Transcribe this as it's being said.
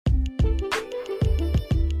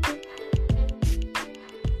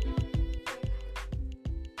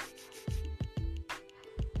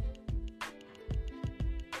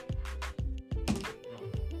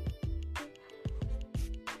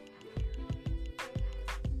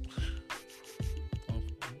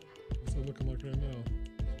it looking like right now?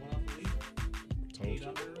 Eight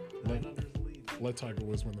under, 9 under is the lead. Let Tiger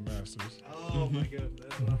Woods win the Masters. Oh my goodness.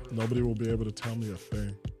 That's what I was Nobody will be able to tell me a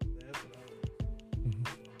thing. That's what I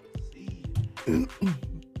was see.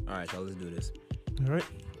 All right, y'all, let's do this. All right.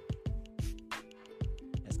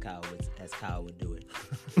 As Kyle would do it.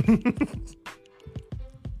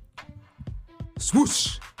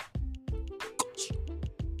 Swoosh.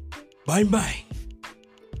 Bang bang.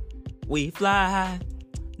 We fly,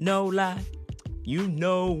 no lie. You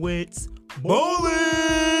know it's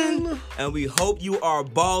ballin'. And we hope you are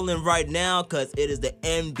balling right now because it is the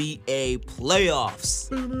NBA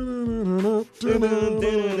playoffs.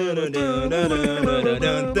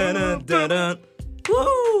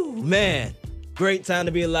 Woo! Man, great time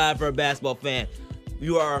to be alive for a basketball fan.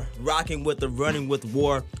 You are rocking with the Running with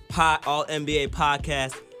War All NBA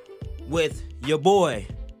podcast with your boy,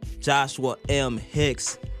 Joshua M.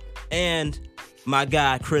 Hicks, and my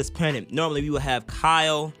guy, Chris Pennant. Normally, we would have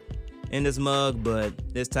Kyle in this mug, but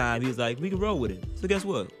this time he was like, we can roll with it. So guess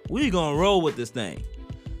what? We gonna roll with this thing.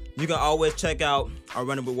 You can always check out our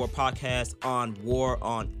Running with War podcast on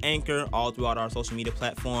Anchor, all throughout our social media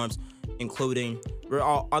platforms, including we're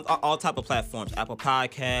all type of platforms, Apple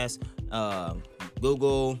Podcasts,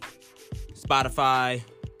 Google, Spotify,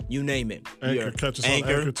 you name it. Anchor, catch us on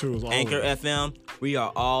Anchor too. Is all Anchor over. FM. We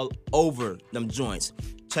are all over them joints.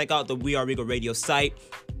 Check out the We Are Regal Radio site.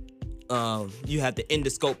 You have the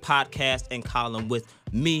Endoscope podcast and column with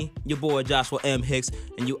me, your boy Joshua M. Hicks,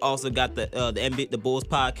 and you also got the NBA, the Bulls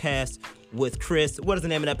podcast with Chris. What is the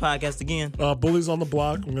name of that podcast again? Bullies on the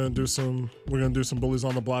Block. We're gonna do some Bullies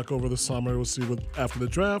on the Block over the summer. We'll see what after the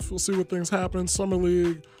draft. We'll see what things happen. Summer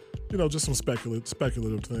League. Just some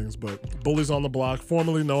speculative things. But Bullies on the Block,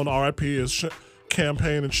 formerly known RIP as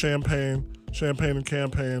Campaign and Champagne. Champagne and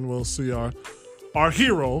Campaign. We'll see our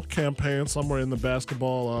hero Campaign somewhere in the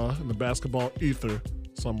basketball ether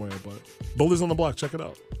somewhere. But Bullies on the Block, check it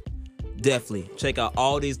out. Definitely check out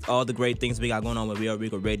all the great things we got going on with We Are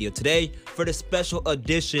Regal Radio today for the special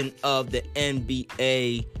edition of the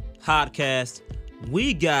NBA podcast.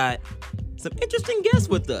 We got some interesting guests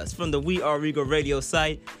with us from the We Are Regal Radio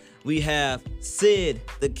site. We have Sid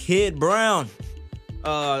the Kid Brown,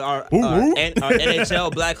 our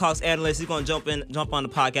NHL Blackhawks analyst. He's gonna jump on the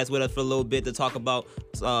podcast with us for a little bit to talk about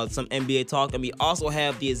some NBA talk. And we also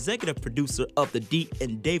have the executive producer of the D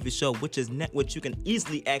and Davis Show, which you can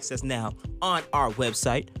easily access now on our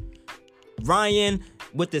website. Ryan,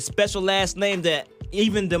 with the special last name that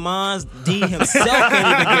even Demons D himself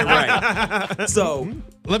can't even get right. So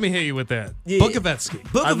let me hit you with that. Yeah. Bukovetsky.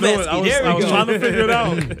 Bukovetsky. There we go. I was trying to figure it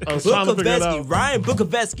out. Bukovetsky. Ryan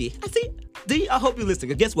Bukovetsky. I see. D, I hope you listen.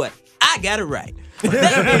 Because guess what? I got it right.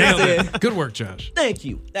 That being said, good work, Josh. Thank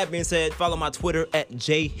you. That being said, follow my Twitter at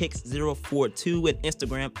jhicks042 and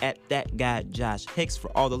Instagram at that guy Josh Hicks for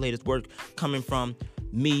all the latest work coming from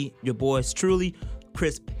me, your boys truly,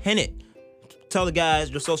 Chris Pennant. Tell the guys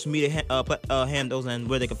your social media handles and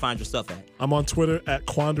where they can find your stuff at. I'm on Twitter at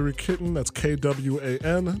Quandary Kitten. That's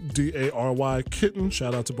KWANDARY Kitten.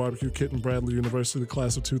 Shout out to Barbecue Kitten, Bradley University,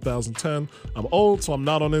 class of 2010. I'm old, so I'm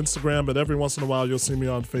not on Instagram, but every once in a while you'll see me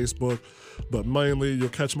on Facebook. But mainly you'll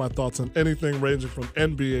catch my thoughts on anything ranging from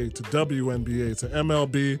NBA to WNBA to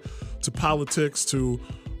MLB to politics to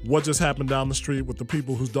what just happened down the street with the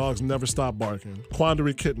people whose dogs never stop barking.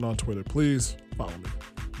 Quandary Kitten on Twitter. Please follow me.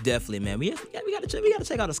 Definitely, man. We gotta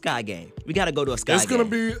check out a Sky game. We gotta go to a Sky game. It's gonna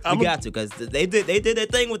be. We got to because they did their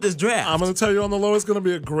thing with this draft. I'm gonna tell you on the low, it's gonna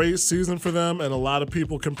be a great season for them, and a lot of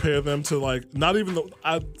people compare them to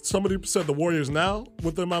somebody said the Warriors now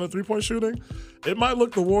with the amount of 3-point shooting. It might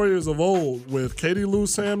look the Warriors of old with Katie Lou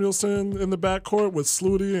Samuelson in the backcourt with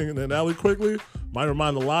Sluty and Allie Quigley. Might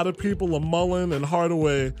remind a lot of people of Mullen and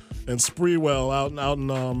Hardaway and Sprewell out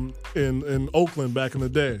in Oakland back in the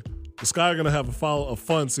day. The Sky are going to have a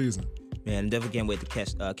fun season. Man, definitely can't wait to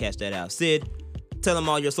catch that out. Sid, tell them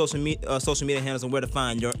all your social media handles and where to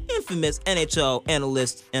find your infamous NHL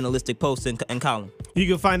analytic posts and column. You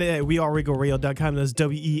can find it at weareregalradio.com. That's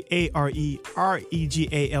WEAREGAL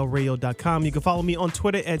radio.com. You can follow me on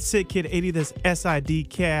Twitter at SidKid80. That's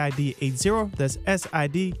SIDKID80. That's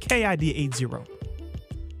SIDKID80.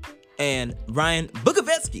 And Ryan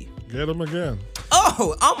Bukovetsky. Get him again.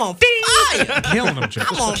 Oh, I'm on fire. Killing him, Josh.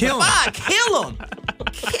 I'm on fire. Kill him.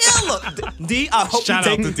 D, I hope Shout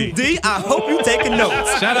out to D. D, I hope you taking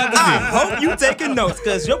notes. Shout out to D. I hope you taking notes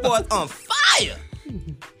because your boy's on fire.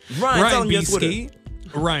 Ryan B. Twitter. Ski.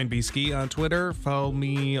 Ryan B. Ski on Twitter. Follow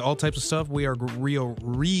me, all types of stuff. We are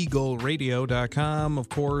regalradio.com. Of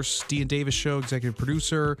course, D and Davis Show, executive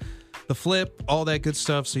producer. the flip, all that good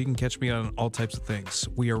stuff. So you can catch me on all types of things.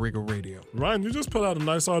 We are Regal Radio. Ryan, you just put out a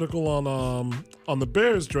nice article on the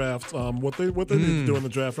Bears draft. What they need to do in the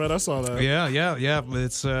draft, right? I saw that. Yeah.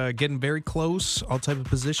 It's getting very close. All type of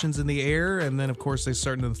positions in the air, and then of course they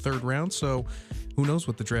start in the third round. So who knows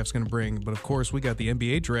what the draft's going to bring? But of course we got the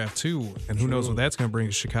NBA draft too, and who knows what that's going to bring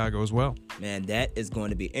to Chicago as well. Man, that is going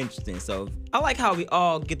to be interesting. So I like how we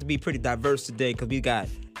all get to be pretty diverse today because we got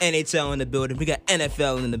NHL in the building, we we got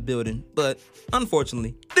NFL in the building, but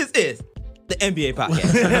unfortunately, this is the NBA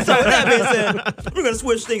podcast. So with that being said, we're gonna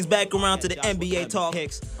switch things back around to the NBA talk.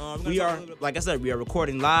 We are, like I said, we are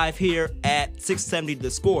recording live here at 670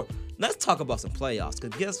 The Score. Let's talk about some playoffs,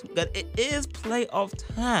 because guess what? It is playoff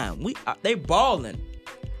time. They balling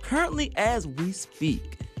currently as we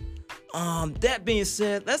speak. That being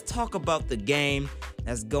said, let's talk about the game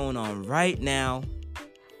that's going on right now.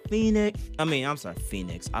 Phoenix.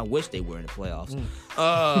 I wish they were in the playoffs.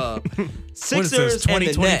 Sixers what is this,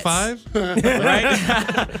 2025? and the Nets.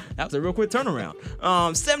 Right? That was a real quick turnaround.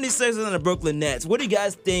 76ers and the Brooklyn Nets. What do you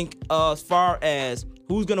guys think as far as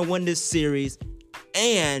who's going to win this series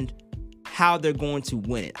and how they're going to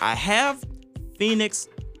win it? I have Phoenix.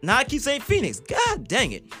 Now I keep saying Phoenix. God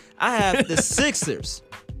dang it. I have the Sixers.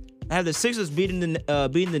 I have the Sixers beating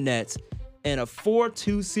the Nets in a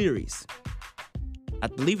 4-2 series. I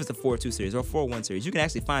believe it's a 4-2 series or a 4-1 series. You can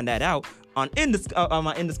actually find that out on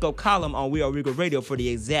my In the Scope column on We Are Regal Radio for the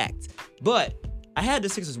exact. But I had the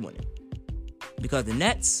Sixers winning because the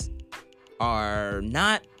Nets are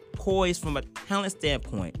not poised from a talent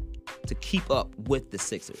standpoint to keep up with the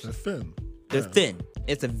Sixers. They're thin. They're thin.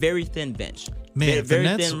 It's a very thin bench. Man, very if the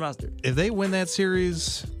Nets, thin roster. If they win that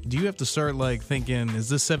series, do you have to start thinking, is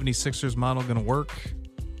this 76ers model going to work?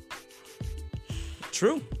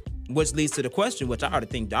 True. Which leads to the question, which I already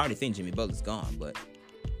think Jimmy Butler's gone. But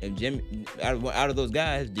if Jimmy, out of those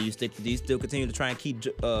guys, do you still continue to try and keep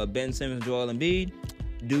Ben Simmons, Joel Embiid?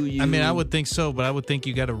 Do you? I would think so, but I would think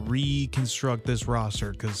you got to reconstruct this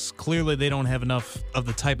roster because clearly they don't have enough of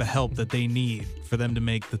the type of help that they need for them to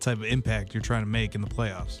make the type of impact you're trying to make in the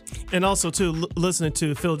playoffs. And also, too, listening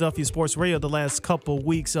to Philadelphia Sports Radio the last couple of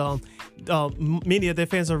weeks, many of their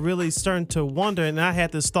fans are really starting to wonder, and I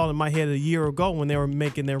had this thought in my head a year ago when they were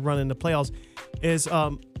making their run in the playoffs, is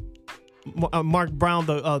Mark Brown,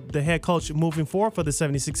 the head coach, moving forward for the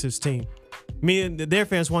 76ers team. Meaning their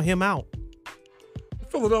fans want him out.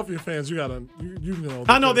 Philadelphia fans, you know.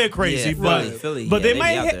 I know they're crazy, yeah, Philly, but they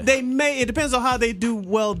may may. It depends on how they do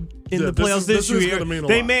well in the playoffs this year.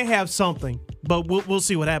 They may have something, but we'll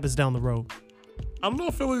see what happens down the road. I don't know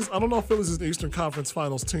if Phillies is the Eastern Conference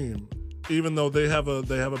Finals team, even though they have a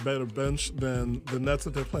better bench than the Nets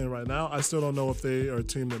that they're playing right now. I still don't know if they are a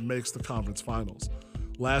team that makes the conference finals.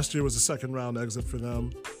 Last year was a second round exit for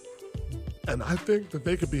them. And I think that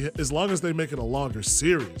they could be, as long as they make it a longer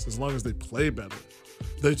series, as long as they play better,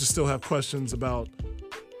 they just still have questions about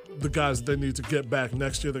the guys that they need to get back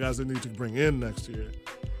next year, the guys they need to bring in next year.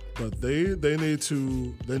 But they need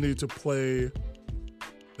to play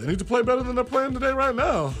better than they're playing today right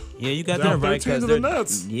now. Yeah, you got Down that right. 13 to the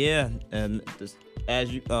Nets. Yeah, and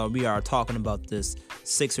we are talking about this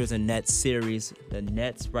Sixers and Nets series. The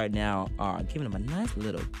Nets right now are giving them a nice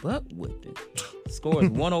little butt whipping. Score is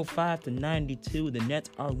 105-92. The Nets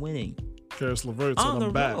are winning. Karis LeVert on the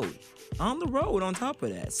back. road. On the road. On top of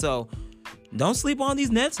that, so don't sleep on these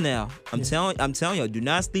Nets now. I'm telling you, do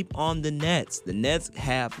not sleep on the Nets. The Nets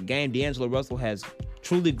have game. D'Angelo Russell has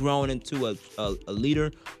truly grown into a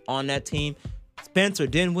leader on that team. Spencer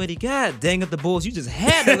Dinwiddie, God dang it, the Bulls, you just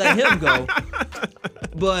had to let him go.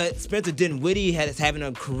 But Spencer Dinwiddie is having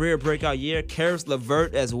a career breakout year. Karis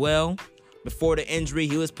LeVert as well. Before the injury,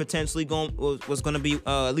 he was potentially going to be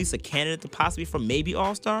at least a candidate to possibly for maybe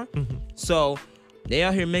All-Star. Mm-hmm. So they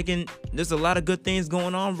out here there's a lot of good things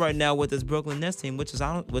going on right now with this Brooklyn Nets team, which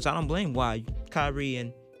I don't blame why Kyrie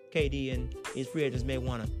and KD and these free agents may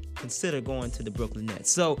want to consider going to the Brooklyn Nets.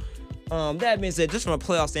 So that being said, just from a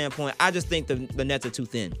playoff standpoint, I just think the Nets are too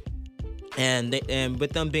thin. And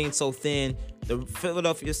with them being so thin, the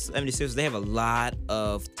Philadelphia 76ers, they have a lot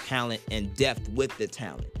of talent and depth with the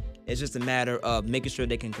talent. It's just a matter of making sure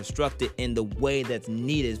they can construct it in the way that's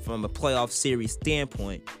needed from a playoff series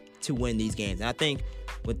standpoint to win these games. And I think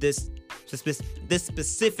with this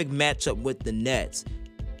specific matchup with the Nets,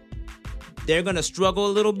 they're going to struggle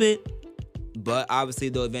a little bit, but obviously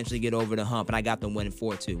they'll eventually get over the hump, and I got them winning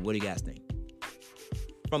 4-2. What do you guys think?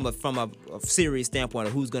 From a series standpoint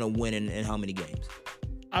of who's going to win and how many games?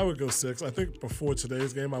 I would go 6. I think before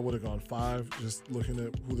today's game, I would have gone 5, just looking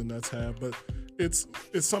at who the Nets have. But it's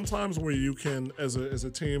sometimes where you can, as a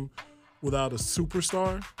team, without a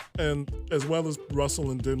superstar. And as well as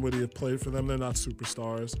Russell and Dinwiddie have played for them, they're not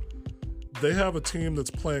superstars. They have a team that's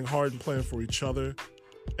playing hard and playing for each other,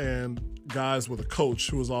 and guys with a coach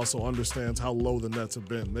who also understands how low the Nets have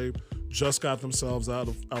been. They just got themselves out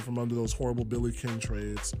from under those horrible Billy King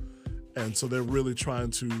trades, and so they're really trying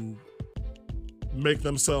to make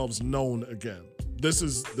themselves known again. This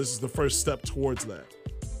is the first step towards that.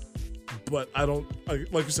 But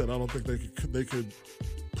like you said, I don't think they could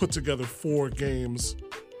put together 4 games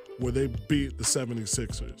where they beat the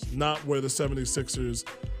 76ers, not where the 76ers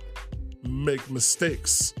make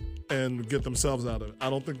mistakes and get themselves out of it. I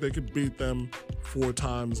don't think they could beat them 4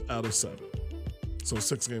 times out of 7. So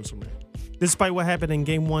 6 games for me. Despite what happened in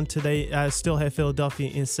game 1 today, I still have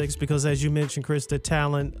Philadelphia in 6 because, as you mentioned, Chris, the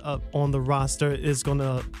talent on the roster is going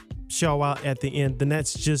to show out at the end. The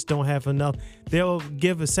Nets just don't have enough. They'll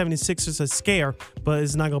give the 76ers a scare, but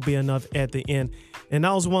it's not going to be enough at the end. And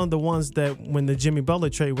that was one of the ones that when the Jimmy Butler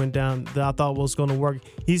trade went down that I thought was going to work.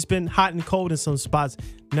 He's been hot and cold in some spots.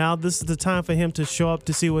 Now this is the time for him to show up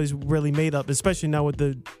to see what he's really made of, especially now with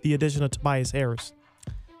the addition of Tobias Harris.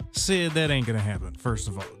 Sid, that ain't going to happen, first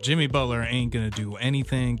of all. Jimmy Butler ain't going to do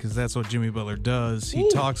anything because that's what Jimmy Butler does. He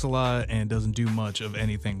talks a lot and doesn't do much of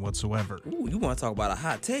anything whatsoever. Ooh, you want to talk about a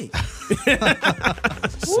hot take?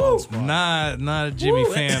 Not a Jimmy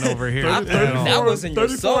fan over here. That was in your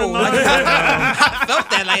soul. I felt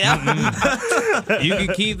that like that. You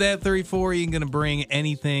can keep that 34. You ain't going to bring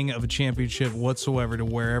anything of a championship whatsoever to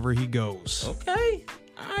wherever he goes. Okay.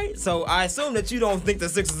 All right. So I assume that you don't think the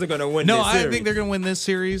Sixers are going to win this series. No, I think they're going to win this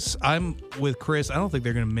series. I'm with Chris. I don't think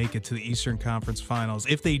they're going to make it to the Eastern Conference Finals.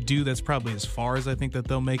 If they do, that's probably as far as I think that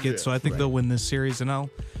they'll make it. So I think they'll win this series, and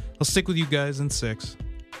I'll stick with you guys in 6.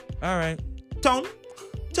 All right. Tone.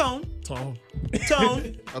 I'll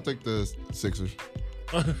take the Sixers.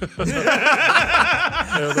 I'll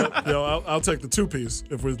take the 2-piece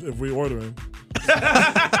if we ordering.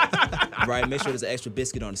 Right, make sure there's an extra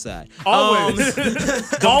biscuit on the side. Always.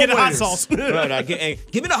 Don't get a hot sauce. Right,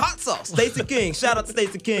 give me the hot sauce. Stacey King. Shout out to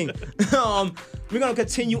Stacey King. We're going to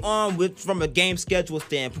continue on from a game schedule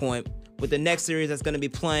standpoint with the next series that's going to be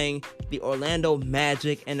playing the Orlando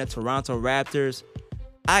Magic and the Toronto Raptors.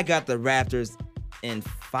 I got the Raptors in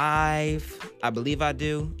 5. I believe I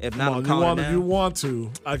do. If not, I'm calling it down. You want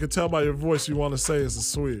to. I can tell by your voice you want to say it's a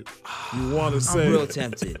sweep. You want to say I'm real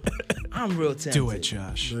tempted. Do it,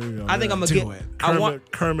 Josh. There you go, I think I'm gonna Do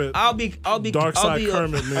it. Kermit. I'll be Dark side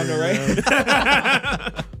Kermit, man. I know,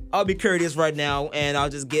 right? I'll be courteous right now, and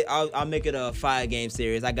I'll make it a 5-game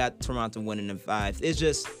series. I got Toronto winning in 5. It's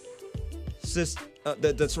just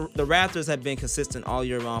the Raptors have been consistent all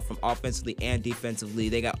year long, from offensively and defensively.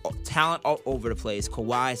 They got talent all over the place.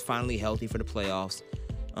 Kawhi is finally healthy for the playoffs,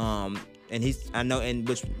 and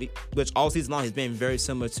which all season long he's been very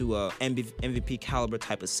similar to a MVP caliber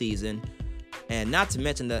type of season. And not to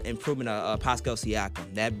mention the improvement of Pascal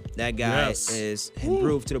Siakam. That guy is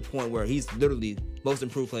improved to the point where he's literally most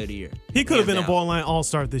improved player of the year. He could have been a borderline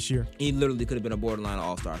all-star this year. He literally could have been a borderline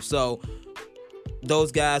all-star. So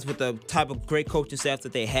those guys with the type of great coaching staff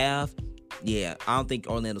that they have, I don't think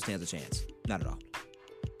Orlando stands a chance. Not at all.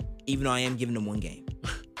 Even though I am giving them 1 game.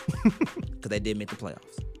 Because they did make the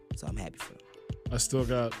playoffs. So I'm happy for them.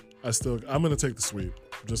 I'm going to take the sweep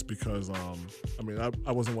just because,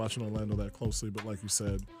 I wasn't watching Orlando that closely, but like you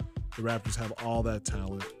said, the Raptors have all that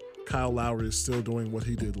talent. Kyle Lowry is still doing what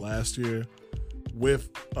he did last year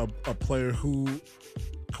with a player who,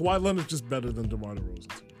 Kawhi Leonard's just better than DeMar DeRozan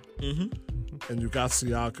to me. Mm-hmm. And you got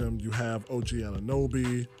Siakam, you have OG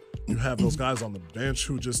Anunoby, you have those guys on the bench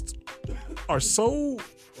who just are so...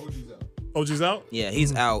 OG's out? Yeah,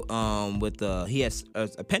 he's out with he has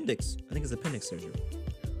appendix. I think it's appendix surgery.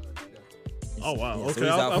 Oh wow. Yeah, so Okay,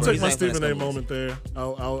 I'll take my Stephen A. A. moment there.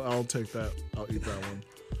 I'll take that. I'll eat that one.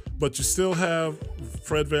 But you still have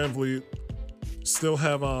Fred VanVleet. Still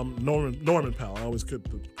have Norman Powell. I always get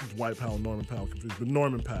the Dwight Powell and Norman Powell confused, but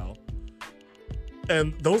Norman Powell.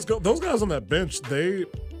 And those guys on that bench, they're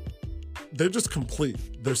just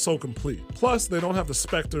complete. They're so complete. Plus, they don't have the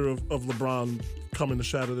specter of LeBron coming to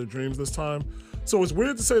shatter their dreams this time. So it's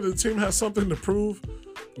weird to say that the team has something to prove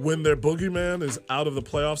when their boogeyman is out of the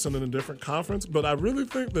playoffs and in a different conference. But I really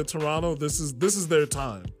think that Toronto, this is their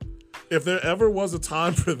time. If there ever was a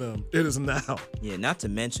time for them, it is now. Yeah, not to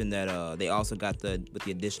mention that they also got with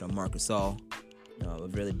the addition of Marc Gasol, a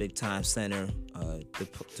really big time center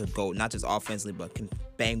to go not just offensively but can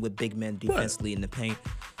bang with big men defensively in the paint.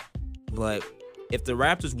 But if the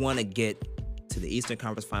Raptors want to get to the Eastern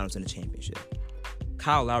Conference Finals and the championship,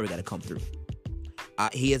 Kyle Lowry got to come through.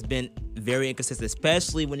 He has been very inconsistent,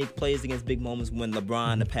 especially when he plays against big moments when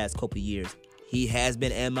LeBron the past couple years. He has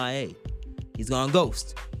been MIA. He's gonna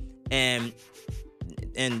ghost, and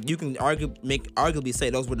you can arguably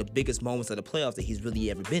say those were the biggest moments of the playoffs that he's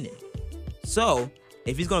really ever been in. So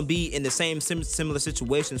if he's gonna be in the same similar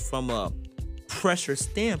situations from a pressure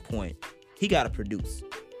standpoint, he gotta produce.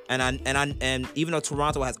 And even though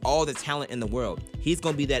Toronto has all the talent in the world, he's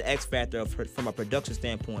gonna be that X factor from a production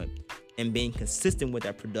standpoint and being consistent with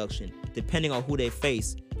that production, depending on who they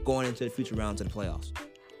face going into the future rounds of the playoffs.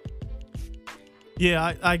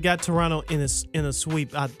 Yeah, I got Toronto in a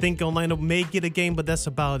sweep. I think Orlando may get a game, but that's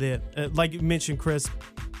about it. Like you mentioned, Chris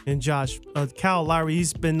and Josh, Kyle Lowry,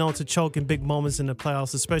 he's been known to choke in big moments in the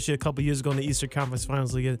playoffs, especially a couple years ago in the Eastern Conference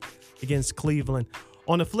Finals against Cleveland.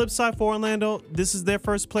 On the flip side for Orlando, this is their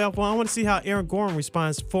first playoff one. I want to see how Aaron Gordon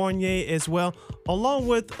responds, Fournier as well, along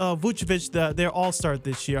with Vucevic, their all-star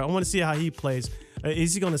this year. I want to see how he plays.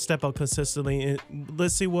 Is he going to step up consistently? And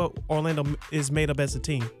let's see what Orlando is made up as a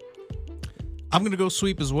team. I'm going to go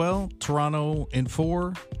sweep as well. Toronto in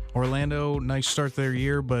 4. Orlando, nice start to their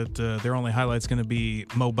year, but their only highlight's going to be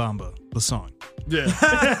Mo Bamba, the song. Yeah.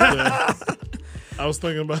 Yeah. I was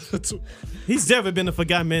thinking about it too. He's definitely been a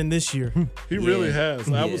forgotten man this year. He really has.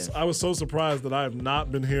 Yeah. I was so surprised that I have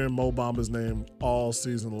not been hearing Mo Bamba's name all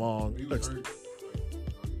season long.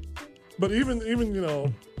 But even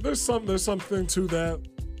there's something to that.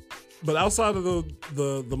 But outside of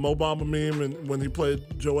the Mo Bamba meme and when he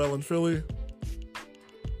played Joel in Philly,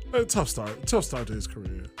 a tough start to his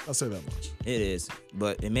career. I'll say that much. It is,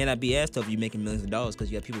 but it may not be as tough if you're making millions of dollars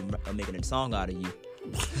because you have people making a song out of you.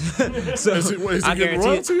 So Is he getting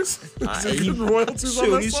royalties? Is he getting royalties on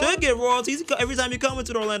Shoot, that he song? should get royalties every time you come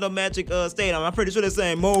into the Orlando Magic stadium. I'm pretty sure they're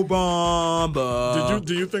saying Mo Bamba.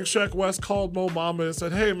 Do you think Shaq West called Mo Bamba and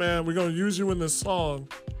said, "Hey man, we're gonna use you in this song,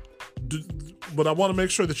 but I want to make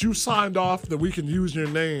sure that you signed off that we can use your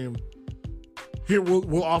name. Here,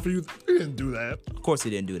 we'll offer you." He didn't do that. Of course he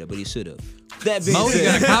didn't do that, but he should have. That being Mo, you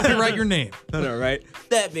said, got to copyright your name. I know, right?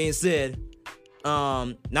 That being said,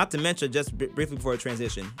 not to mention, just briefly before a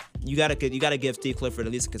transition, you gotta give Steve Clifford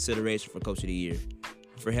at least a consideration for Coach of the Year,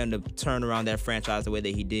 for him to turn around that franchise the way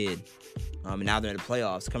that he did, and now they're in the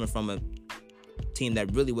playoffs, coming from a team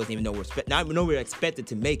that really wasn't even nowhere expected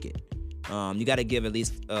to make it. You got to give at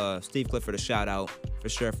least Steve Clifford a shout out for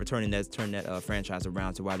sure for turning that franchise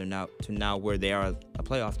around to why they're now where they are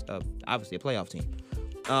obviously a playoff team.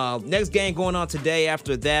 Next game going on today.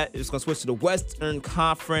 After that, it's going to switch to the Western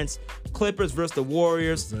Conference. Clippers versus the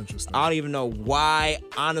Warriors. This is interesting. I don't even know why.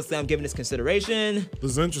 Honestly, I'm giving this consideration.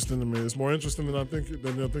 This is interesting to me. It's more interesting than I think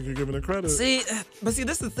you're giving it credit. See, this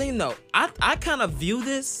is the thing though. I kind of view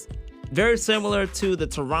this very similar to the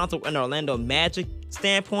Toronto and Orlando Magic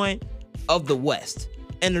standpoint of the West.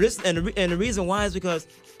 And the reason why is because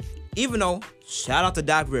even though, shout out to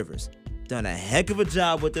Doc Rivers, done a heck of a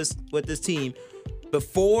job with this team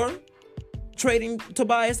before trading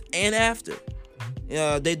Tobias and after.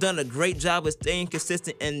 They've done a great job of staying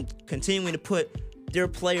consistent and continuing to put their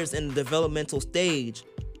players in the developmental stage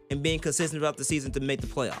and being consistent throughout the season to make the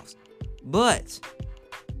playoffs. But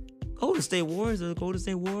Golden State Warriors are the Golden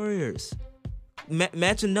State Warriors.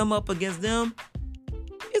 Matching them up against them,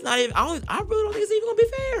 it's not even. I really don't think it's even gonna be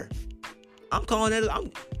fair. I'm calling it.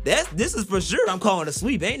 This is for sure. I'm calling it a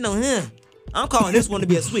sweep. Ain't no him. I'm calling this one to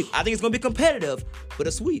be a sweep. I think it's gonna be competitive, but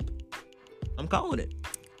a sweep. I'm calling it.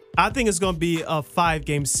 I think it's going to be a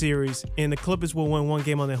 5-game series, and the Clippers will win 1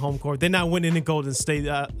 game on their home court. They're not winning in Golden State.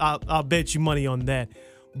 I'll bet you money on that.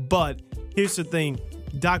 But here's the thing.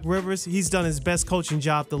 Doc Rivers, he's done his best coaching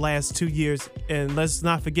job the last 2 years, and let's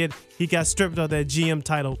not forget, he got stripped of that GM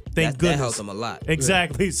title. Thank goodness. That helped him a lot.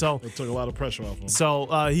 Exactly. Yeah. So It took a lot of pressure off him.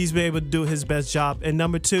 So he's been able to do his best job. And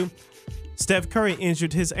number 2, Steph Curry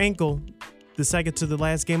injured his ankle the second to the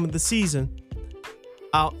last game of the season.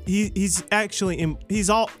 He's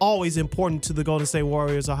always important to the Golden State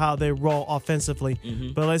Warriors or how they roll offensively.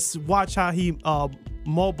 Mm-hmm. But let's watch how he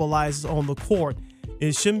mobilizes on the court.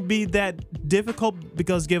 It shouldn't be that difficult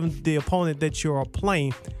because given the opponent that you're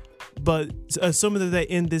playing. But assuming that they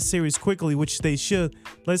end this series quickly, which they should,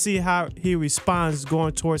 let's see how he responds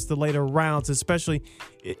going towards the later rounds, especially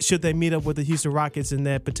should they meet up with the Houston Rockets in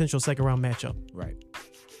that potential second-round matchup. Right.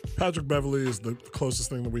 Patrick Beverley is the closest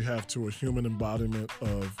thing that we have to a human embodiment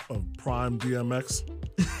of prime DMX.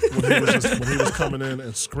 when he was coming in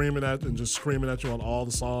and screaming at you on all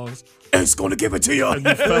the songs. It's going to give it to you. And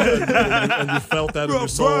you felt that in your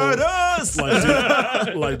soul.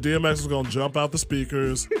 Like DMX is going to jump out the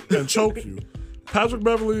speakers and choke you. Patrick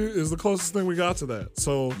Beverley is the closest thing we got to that.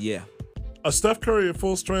 So yeah, a Steph Curry at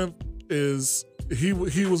full strength is he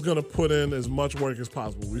was going to put in as much work as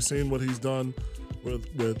possible. We've seen what he's done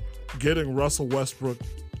with getting Russell Westbrook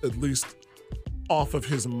at least off of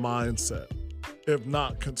his mindset. if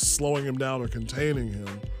not slowing him down or containing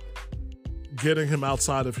him, getting him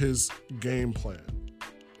outside of his game plan.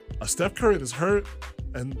 Steph Curry is hurt,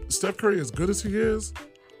 and Steph Curry, as good as he is,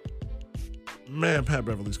 man, Pat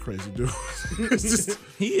Beverly's crazy, dude. It's just,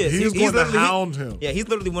 He is. He's going to literally- hound him. Yeah, he's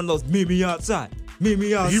literally one of those meet me outside. Meet me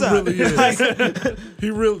He outside. really is.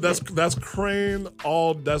 He really. That's Crane.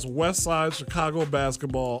 That's West Side Chicago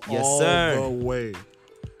basketball Yes, all sir. the way.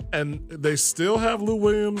 And they still have Lou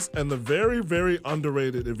Williams and the very, very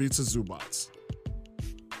underrated Ivica Zubats.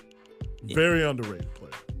 Very underrated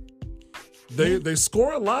player. They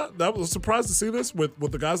score a lot. That was a surprise to see this with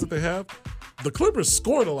the guys that they have. The Clippers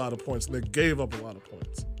scored a lot of points and they gave up a lot of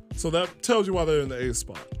points. So that tells you why they're in the A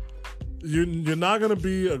spot. You're not going to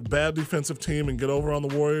be a bad defensive team and get over on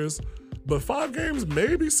the Warriors, but 5 games,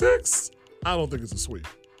 maybe 6, I don't think it's a sweep.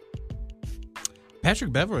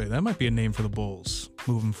 Patrick Beverley, that might be a name for the Bulls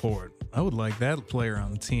moving forward. I would like that player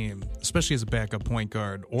on the team, especially as a backup point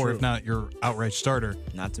guard, or True. if not, your outright starter.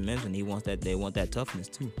 Not to mention they want that toughness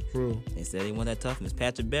too. True. They said they want that toughness.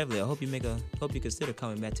 Patrick Beverly, I hope you consider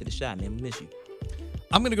coming back to the shot, man. We miss you.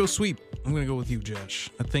 I'm gonna go sweep. I'm gonna go with you,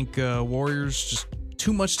 Josh. I think Warriors just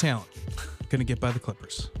too much talent. Gonna get by the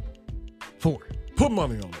Clippers. 4. Put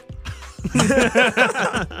money on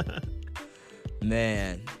it.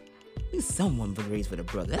 Man, he's someone agrees with a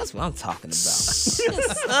brother. That's what I'm talking about. Yes,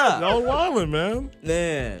 sir. Y'all wildin', man.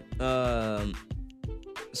 Man,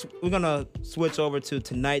 we're gonna switch over to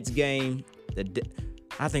tonight's game.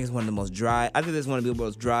 I think it's one of the most dry. I think this is one of the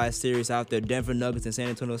most dry series out there. Denver Nuggets and San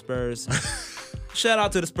Antonio Spurs. Shout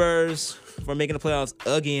out to the Spurs for making the playoffs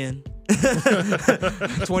again.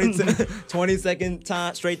 22nd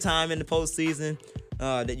time straight time in the postseason.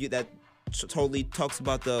 That totally talks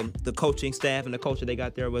about the coaching staff and the culture they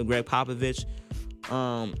got there with Greg Popovich.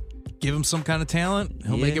 Give him some kind of talent,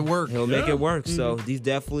 he'll make it work. He'll make it work. So he's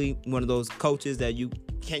definitely one of those coaches that you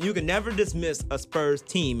can never dismiss a Spurs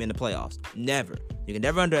team in the playoffs. Never. You can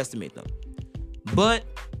never underestimate them. But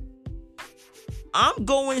I'm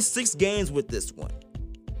going 6 games with this one.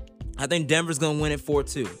 I think Denver's gonna win it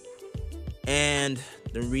 4-2. And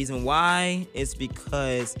the reason why is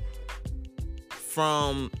because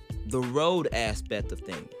from the road aspect of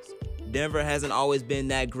things, Denver hasn't always been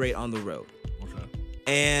that great on the road. Okay.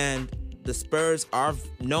 And the Spurs are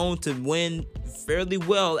known to win fairly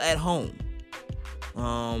well at home.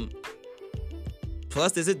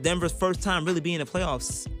 Plus, this is Denver's first time really being in the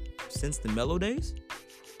playoffs since the Melo days.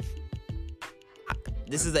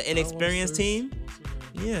 This is an inexperienced team.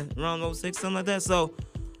 Yeah, around 06, something like that. So,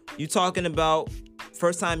 you're talking about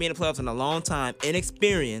first time being in the playoffs in a long time,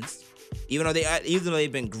 inexperienced, even though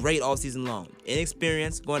they've been great all season long.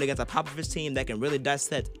 Inexperienced, going against a Popovich team that can really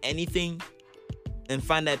dissect anything and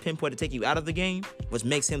find that pinpoint to take you out of the game, which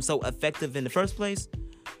makes him so effective in the first place.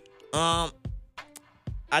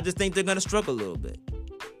 I just think they're going to struggle a little bit.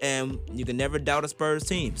 And you can never doubt a Spurs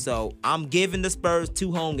team. So I'm giving the Spurs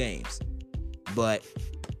 2 home games. But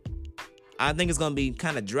I think it's going to be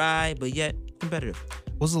kind of dry, but yet competitive.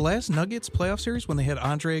 Was the last Nuggets playoff series when they had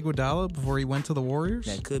Andre Iguodala before he went to the Warriors?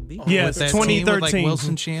 That could be. Yeah, With it's that team with, like 2013.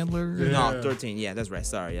 Wilson Chandler. Yeah. No, 13. Yeah, that's right.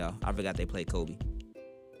 Sorry, y'all. I forgot they played Kobe.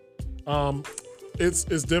 It's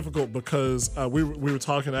difficult because we were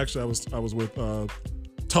talking. Actually, I was with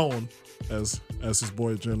Tone, as his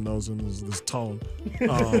boy Jim knows him as this Tone,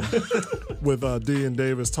 with D and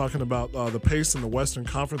Davis talking about the pace in the Western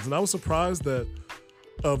Conference, and I was surprised that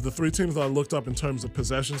of the 3 teams that I looked up in terms of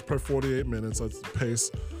possessions per 48 minutes, that's the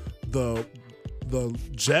pace, the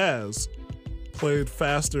Jazz played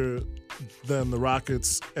faster than the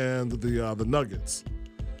Rockets and the Nuggets.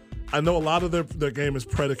 I know a lot of their game is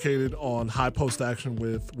predicated on high post action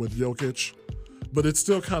with Jokic, but it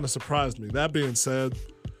still kind of surprised me. That being said,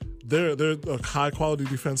 they're a high quality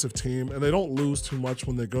defensive team, and they don't lose too much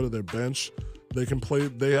when they go to their bench. They can play.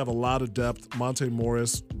 They have a lot of depth. Monte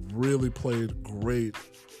Morris really played great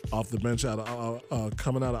off the bench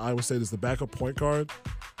coming out of Iowa State as the backup point guard.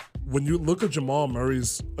 When you look at Jamal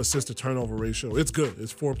Murray's assist to turnover ratio, it's good.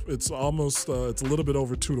 It's almost it's a little bit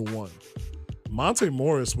over 2-1. Monte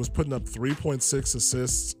Morris was putting up 3.6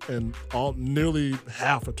 assists and nearly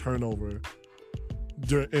half a turnover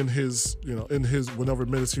in his whenever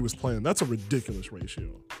minutes he was playing. That's a ridiculous ratio.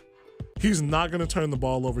 He's not going to turn the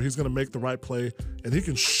ball over. He's going to make the right play, and he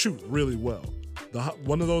can shoot really well.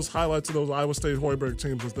 One of those highlights of those Iowa State Hoiberg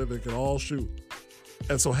teams was that they can all shoot.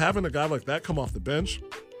 And so having a guy like that come off the bench,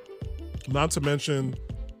 not to mention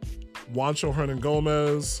Juancho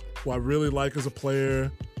Hernan-Gomez, who I really like as a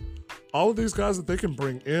player, all of these guys that they can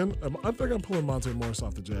bring in. I think I'm pulling Monte Morris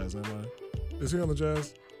off the Jazz, am I? Is he on the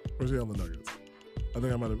Jazz or is he on the Nuggets? I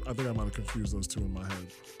think I might have confused those two in my head.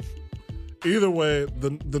 either way,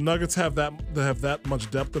 the Nuggets have that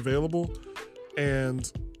much depth available,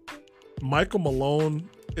 and Michael Malone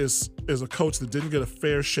is a coach that didn't get a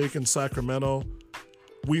fair shake in Sacramento.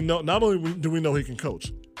 We know not only do we know he can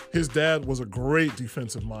coach, his dad was a great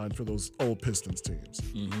defensive mind for those old Pistons teams.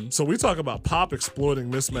 So we talk about Pop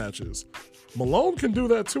exploiting mismatches. Malone can do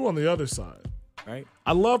that too on the other side. Right.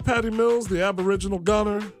 I love Patty Mills, the Aboriginal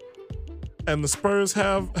gunner, and the Spurs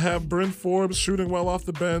have Bryn Forbes shooting well off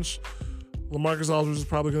the bench. LaMarcus Aldridge is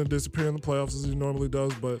probably going to disappear in the playoffs as he normally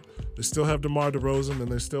does, but they still have DeMar DeRozan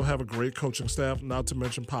and they still have a great coaching staff, not to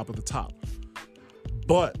mention Pop at the top.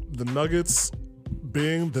 But the Nuggets,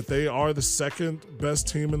 being that they are the second best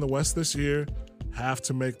team in the West this year, have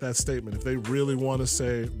to make that statement. If they really want to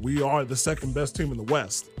say we are the second best team in the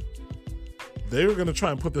West, they're going to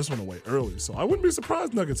try and put this one away early. So I wouldn't be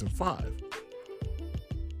surprised Nuggets in 5.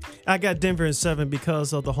 I got Denver in 7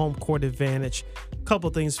 because of the home court advantage. Couple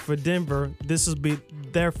things for Denver. This will be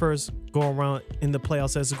their first go around in the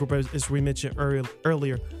playoffs as a group, as we mentioned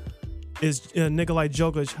earlier. Is Nikolai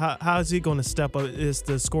Jokic, how is he going to step up as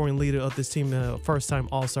the scoring leader of this team, first-time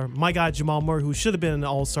All-Star? My guy Jamal Murray, who should have been an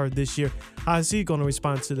All-Star this year, how is he going to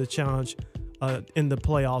respond to the challenge in the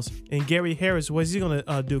playoffs? And Gary Harris, what is he going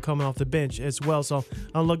to do coming off the bench as well? So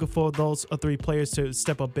I'm looking for those 3 players to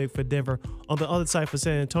step up big for Denver. On the other side for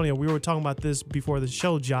San Antonio, we were talking about this before the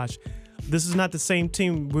show, Josh. This is not the same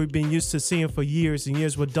team we've been used to seeing for years and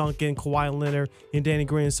years with Duncan, Kawhi Leonard, and Danny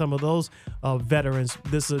Green, and some of those veterans.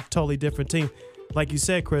 This is a totally different team. Like you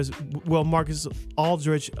said, Chris, will Marcus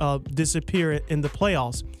Aldridge disappear in the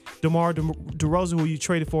playoffs? DeMar DeRozan, who you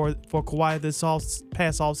traded for Kawhi this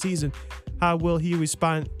past offseason, how will he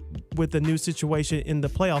respond with the new situation in the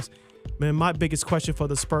playoffs? Man, my biggest question for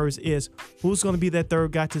the Spurs is, who's going to be that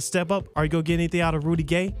third guy to step up? Are you going to get anything out of Rudy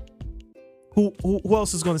Gay? Who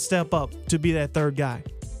else is going to step up to be that third guy?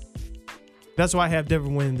 That's why I have Denver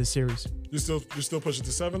winning this series. You still push it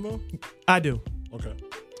to 7 though? I do. Okay.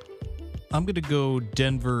 I'm going to go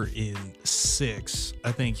Denver in 6.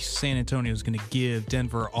 I think San Antonio is going to give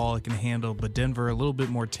Denver all it can handle, but Denver a little bit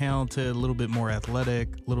more talented, a little bit more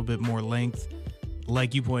athletic, a little bit more length.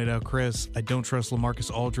 Like you pointed out, Chris, I don't trust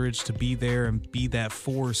LaMarcus Aldridge to be there and be that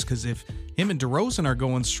force, because if him and DeRozan are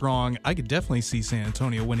going strong, I could definitely see San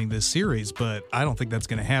Antonio winning this series, but I don't think that's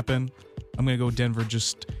going to happen. I'm going to go Denver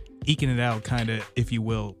just eking it out, kind of, if you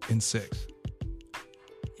will, in 6.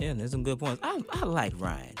 Yeah, there's some good points. I like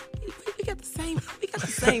Ryan. We got the same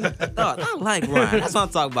thoughts. I like Ryan. That's what I'm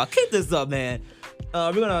talking about. Keep this up, man.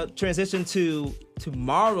 We're gonna transition to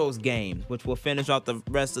tomorrow's game, which will finish off the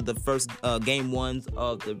rest of the first game ones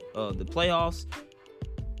of the playoffs.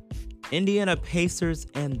 Indiana Pacers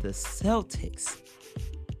and the Celtics.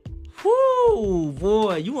 Whoo,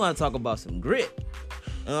 boy, you want to talk about some grit?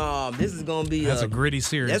 This is gonna be That's a gritty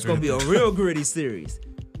series. That's gonna be a real gritty series.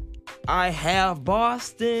 I have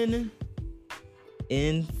Boston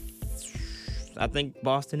in, I think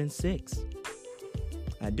Boston in 6.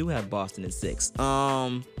 I do have Boston in 6.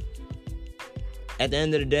 At the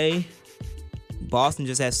end of the day, Boston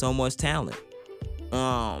just has so much talent.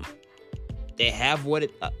 They have what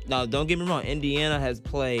it. Now, don't get me wrong. Indiana has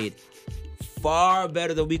played far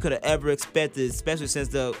better than we could have ever expected, especially since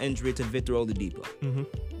the injury to Victor Oladipo. Mm-hmm.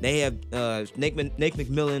 They have Nate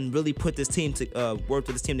McMillan really put this team to work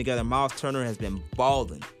with this team together. Miles Turner has been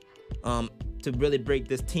balling to really break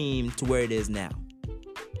this team to where it is now.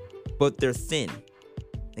 But they're thin.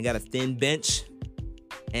 They got a thin bench,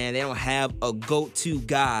 and they don't have a go-to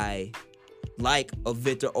guy like a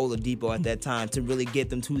Victor Oladipo at that time to really get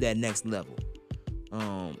them to that next level.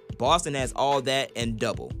 Boston has all that and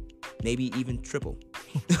double, maybe even triple.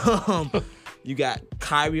 You got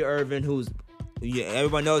Kyrie Irving, who's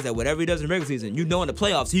everyone knows that whatever he does in the regular season, you know in the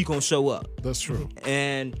playoffs he's gonna show up. That's true.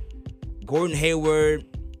 And Gordon Hayward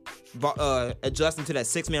adjusting to that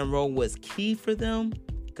 6-man role was key for them,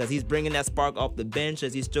 because he's bringing that spark off the bench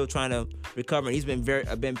as he's still trying to recover. And he's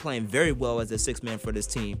been playing very well as a 6-man for this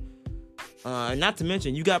team. Not to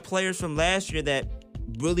mention, you got players from last year that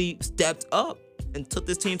really stepped up and took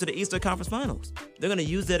this team to the Eastern Conference Finals. They're going to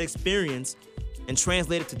use that experience and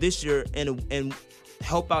translate it to this year and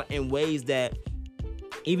help out in ways that,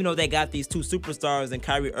 even though they got these 2 superstars in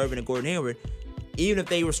Kyrie Irving and Gordon Hayward, even if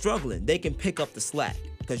they were struggling, they can pick up the slack,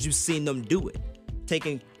 because you've seen them do it,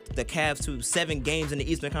 taking the Cavs to 7 games in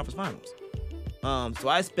the Eastern Conference Finals. So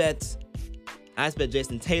I expect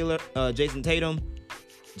Jason Tatum, and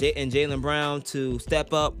Jaylen Brown to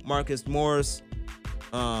step up. Marcus Morris,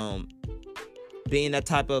 being that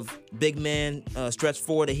type of big man, stretch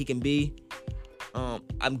forward that he can be.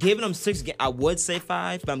 I'm giving him 6. I would say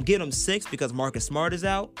 5, but I'm giving him 6 because Marcus Smart is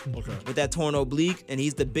out Okay. with that torn oblique, and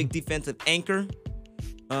he's the big defensive anchor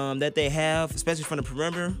that they have, especially from the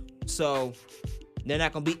perimeter. So they're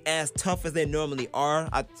not going to be as tough as they normally are.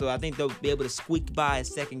 So I think they'll be able to squeak by a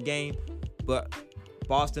second game. But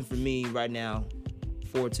Boston, for me, right now,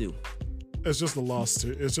 4-2. It's just a loss.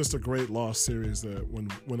 It's just a great loss series that when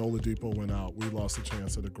Oladipo went out, we lost a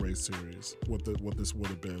chance at a great series. What this would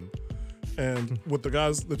have been, and with the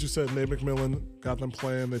guys that you said, Nate McMillan got them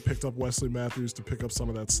playing. They picked up Wesley Matthews to pick up some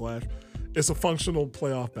of that slack. It's a functional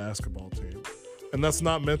playoff basketball team, and that's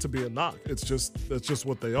not meant to be a knock. That's just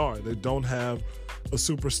what they are. They don't have a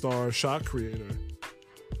superstar shot creator,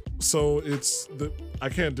 so I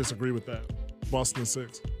can't disagree with that. Boston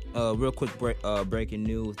 6. Real quick breaking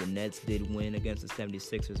news. The Nets did win against the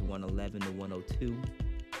 76ers 111-102.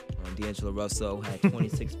 D'Angelo Russell had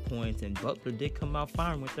 26 points, and Butler did come out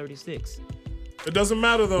firing with 36. It doesn't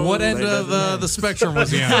matter, though. What end of the spectrum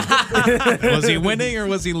was he on? Was he winning or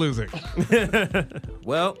was he losing?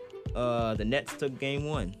 Well, the Nets took game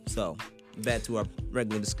 1. So back to our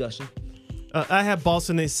regular discussion. I have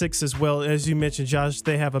Boston at 6 as well. As you mentioned, Josh,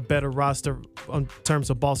 they have a better roster in terms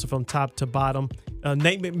of Boston from top to bottom.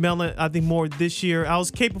 Nate McMillan, I think more this year. I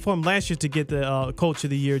was capable for him last year to get the Coach of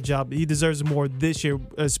the Year job. He deserves more this year,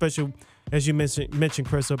 especially as you mentioned,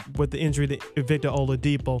 Chris, with the injury to Victor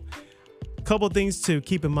Oladipo. A couple of things to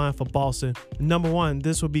keep in mind for Boston. Number one,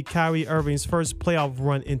 this will be Kyrie Irving's first playoff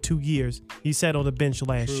run in 2 years. He sat on the bench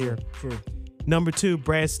last year. True. Number two,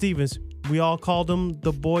 Brad Stevens. We all called him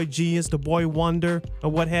the boy genius, the boy wonder,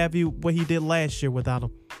 or what have you, what he did last year without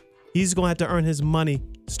him. He's going to have to earn his money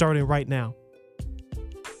starting right now.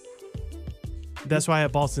 That's why I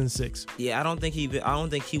have Boston 6. Yeah, I don't think he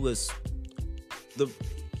was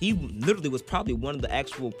he literally was probably one of the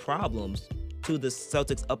actual problems to the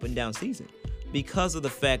Celtics up and down season because of the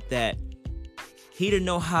fact that he didn't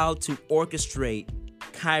know how to orchestrate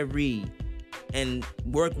Kyrie and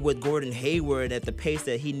work with Gordon Hayward at the pace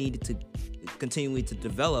that he needed to continually to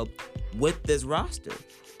develop with this roster.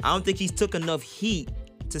 I don't think he's took enough heat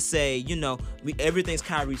to say, everything's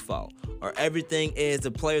Kyrie's fault or everything is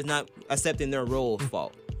the players not accepting their role's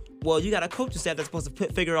fault. Well, you got a coaching staff that's supposed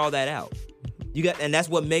to figure all that out. And that's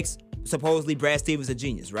what makes supposedly Brad Stevens a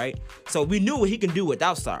genius, right? So we knew what he can do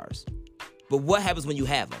without stars, but what happens when you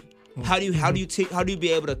have them? How do you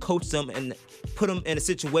be able to coach them and put them in a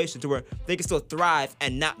situation to where they can still thrive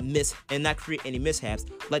and not create any mishaps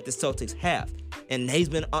like the Celtics have? And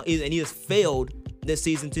he has failed this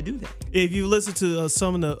season to do that. If you listen to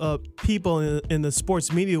some of the people in the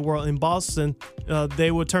sports media world in Boston, they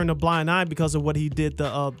would turn a blind eye because of what he did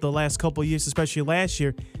the last couple of years, especially last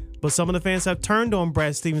year. But some of the fans have turned on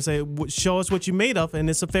Brad Stevens and say, show us what you made of, and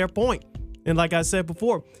it's a fair point. And like I said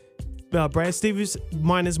before, Brad Stevens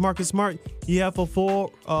minus Marcus Smart, you have a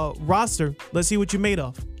full roster. Let's see what you made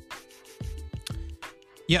of.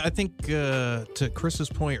 Yeah, I think to Chris's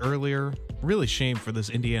point earlier, really shame for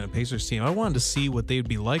this Indiana Pacers team. I wanted to see what they'd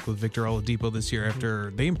be like with Victor Oladipo this year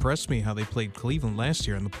after they impressed me how they played Cleveland last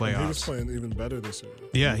year in the playoffs. And he was playing even better this year.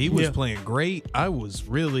 Yeah, he was playing great. I was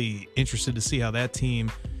really interested to see how that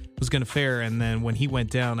team was going to fare. And then when he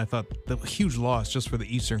went down, I thought that was a huge loss just for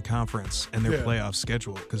the Eastern Conference and their playoff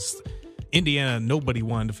schedule because Indiana, nobody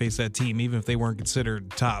wanted to face that team, even if they weren't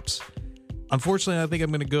considered tops. Unfortunately, I think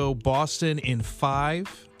I'm going to go Boston in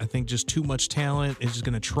 5. I think just too much talent is just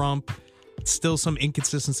going to trump. Still some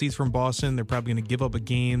inconsistencies from Boston. They're probably going to give up a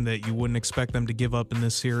game that you wouldn't expect them to give up in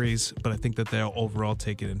this series, but I think that they'll overall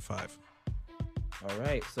take it in 5. All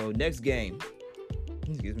right, so next game.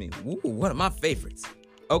 Excuse me. Ooh, one of my favorites.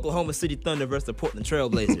 Oklahoma City Thunder versus the Portland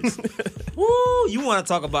Trailblazers. Woo! You want to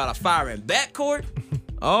talk about a firing backcourt?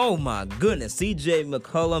 Oh my goodness. CJ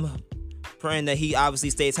McCollum, praying that he obviously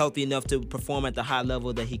stays healthy enough to perform at the high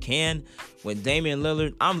level that he can. With Damian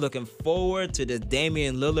Lillard, I'm looking forward to this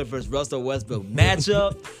Damian Lillard versus Russell Westbrook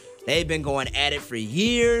matchup. They've been going at it for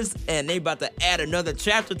years, and they about to add another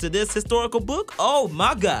chapter to this historical book. Oh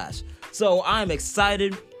my gosh. So I'm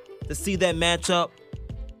excited to see that matchup.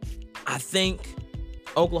 I think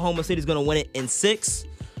Oklahoma City's going to win it in 6.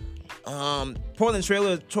 Portland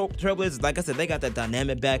Trailblazers, like I said, they got that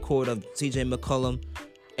dynamic backcourt of CJ McCollum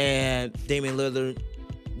and Damian Lillard.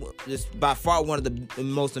 Just by far one of the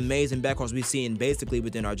most amazing backcourts we've seen basically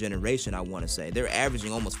within our generation, I want to say. They're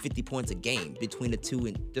averaging almost 50 points a game between the two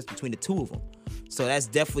of them. So that's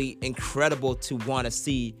definitely incredible to want to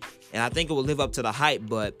see. And I think it will live up to the hype,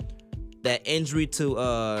 but that injury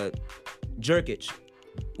to Jerkic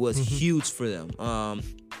was huge for them.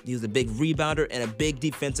 He was a big rebounder and a big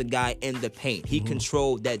defensive guy in the paint. He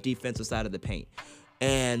controlled that defensive side of the paint.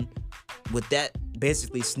 And with that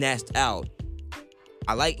basically snatched out.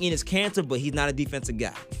 I like Enes Kanter, but he's not a defensive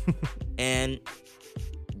guy, and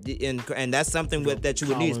that's something that you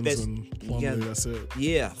would need. Collins and Plumlee, that's it.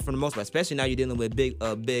 Yeah, for the most part, especially now you're dealing with big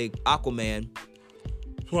Aquaman.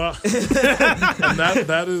 Well, and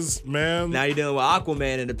that is, man. Now you're dealing with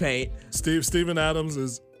Aquaman in the paint. Steven Adams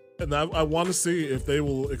is, and I want to see if they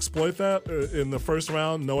will exploit that in the first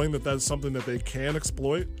round, knowing that that's something that they can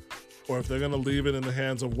exploit, or if they're going to leave it in the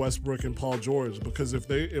hands of Westbrook and Paul George. Because if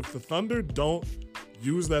the Thunder don't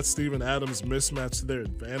use that Steven Adams mismatch to their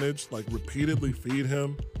advantage, like repeatedly feed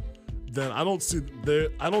him, then I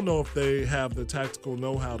don't know if they have the tactical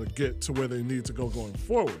know-how to get to where they need to go going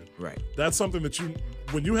forward. Right. That's something that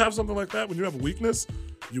when you have something like that, when you have a weakness,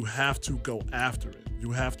 you have to go after it.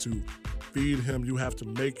 You have to feed him. You have to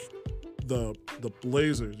make the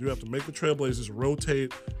Blazers, you have to make the Trailblazers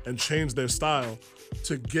rotate and change their style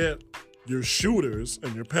to get your shooters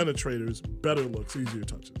and your penetrators better looks, easier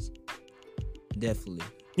touches. Definitely.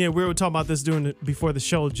 Yeah, we were talking about this before the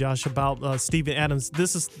show, Josh, about Steven Adams.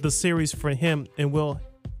 This is the series for him, and will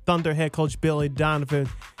Thunder head coach Billy Donovan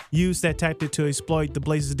use that tactic to exploit the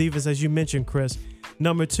Blazers defense, as you mentioned, Chris?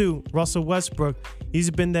 Number 2, Russell Westbrook. He's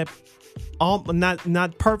been that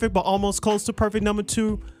not perfect, but almost close to perfect number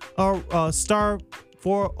 2 star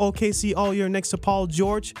for OKC all year next to Paul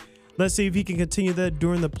George. Let's see if he can continue that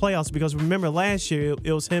during the playoffs, because remember last year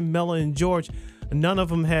it was him, Melo, and George. None of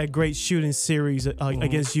them had great shooting series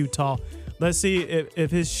against Utah. Let's see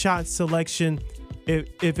if his shot selection,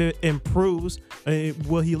 if it improves,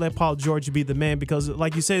 will he let Paul George be the man? Because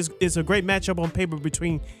like you said, it's a great matchup on paper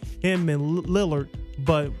between him and Lillard,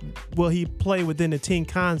 but will he play within the team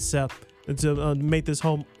concept to make this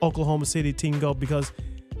Oklahoma City team go? Because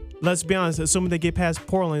let's be honest, assuming they get past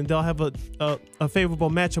Portland, they'll have a favorable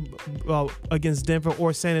matchup against Denver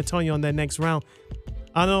or San Antonio in that next round.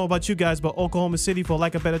 I don't know about you guys, but Oklahoma City, for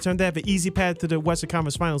lack of a better term, they have an easy path to the Western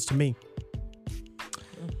Conference Finals to me.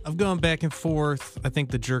 I've gone back and forth. I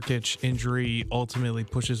think the Jerkic injury ultimately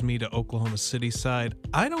pushes me to Oklahoma City's side.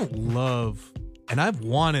 I don't love, and I've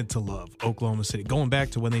wanted to love Oklahoma City, going back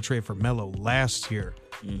to when they traded for Melo last year.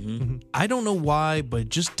 I don't know why, but it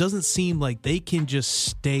just doesn't seem like they can just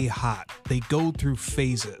stay hot. They go through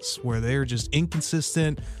phases where they're just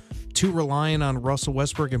inconsistent, too reliant on Russell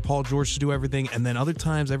Westbrook and Paul George to do everything, and then other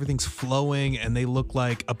times everything's flowing and they look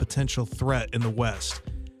like a potential threat in the West.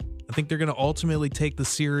 I think they're going to ultimately take the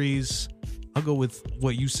series. I'll go with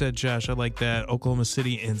what you said, Josh. I like that. Oklahoma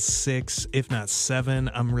City in 6, if not 7.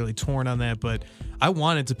 I'm really torn on that, but I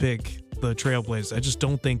wanted to pick the Trailblazers. I just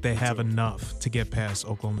don't think they have enough to get past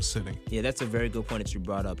Oklahoma City. Yeah, that's a very good point that you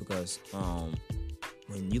brought up, because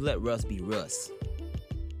when you let Russ be Russ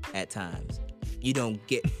at times, you don't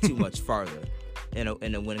get too much farther in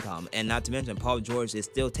the winning column. And not to mention, Paul George is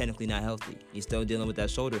still technically not healthy. He's still dealing with that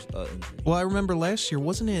shoulder injury. Well, I remember last year,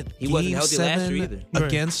 wasn't it? He wasn't healthy last year either.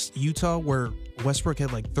 Against Utah, where Westbrook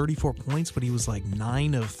had like 34 points, but he was like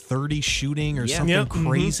 9 of 30 shooting or something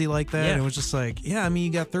crazy like that. Yeah. And it was just like, yeah, I mean,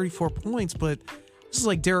 you got 34 points, but this is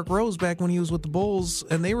like Derrick Rose back when he was with the Bulls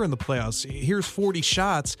and they were in the playoffs. Here's 40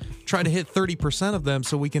 shots. Try to hit 30% of them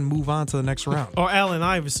so we can move on to the next round. Or Allen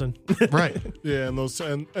Iverson. Right. Yeah,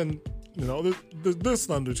 and you know, this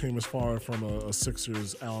Thunder team is far from a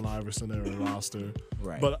Sixers Allen Iverson era roster.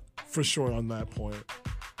 Right. But for sure on that point,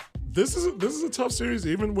 this is a tough series,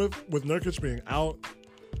 even with Nurkic being out,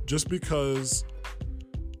 just because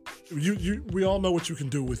we all know what you can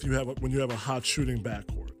do when you have a hot shooting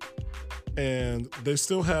backcourt. And they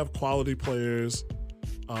still have quality players.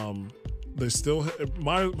 They still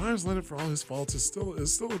Myers Leonard, for all his faults, is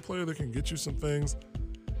still a player that can get you some things.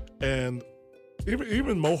 And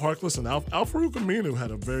even Mo Harkless and Al-Farouq Aminu had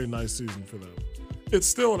a very nice season for them. It's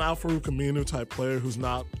still an Al-Farouq Aminu type player who's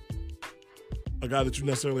not a guy that you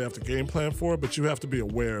necessarily have to game plan for, but you have to be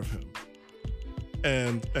aware of him.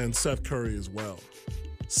 And Seth Curry as well.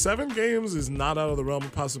 7 games is not out of the realm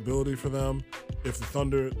of possibility for them. If the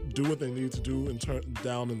Thunder do what they need to do and turn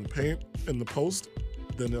down in the paint, in the post,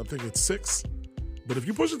 then I think it's 6. But if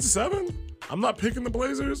you push it to 7, I'm not picking the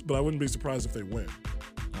Blazers, but I wouldn't be surprised if they win.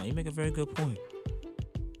 Oh, you make a very good point.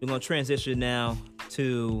 We're going to transition now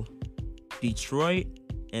to Detroit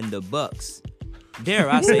and the Bucks. Dare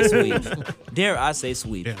I say sweep? Dare I say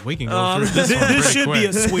sweep? Yeah, we can go through this one This should pretty be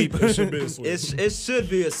a quick. sweep. It should be a sweep. It should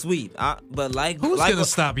be a sweep. But Who's like going to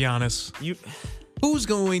stop Giannis? you? Who's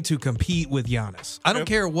going to compete with Giannis? I don't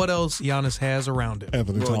care what else Giannis has around him.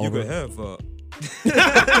 Anthony Well, you Tolliver. could have.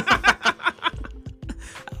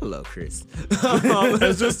 I love Chris.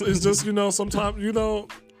 It's just you know, sometimes you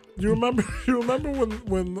remember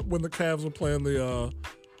when the Cavs were playing the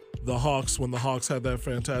Hawks, when the Hawks had that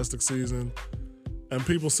fantastic season, And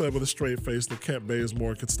people said with a straight face that Kent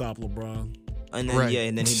Bazemore could stop LeBron. And then Right.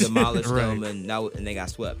 and then he demolished Right. them, and they got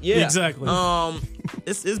swept. Yeah, Exactly.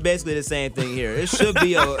 It's basically the same thing here. It should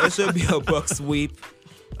be a Buck sweep.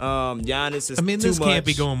 Giannis is I mean, too this can't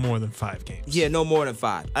be much. going more than 5 games. Yeah, no more than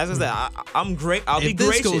 5. As I said, I'm great. I'll be If this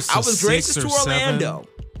gracious. goes to I was gracious 6 to or 7, Orlando.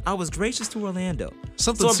 I was gracious to Orlando.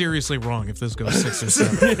 Something's So- seriously wrong if this goes 6 or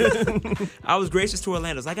 7. I was gracious to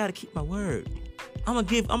Orlando. So I got to keep my word. I'm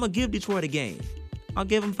gonna give Detroit a game. I'll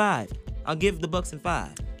give them 5. I'll give the Bucks in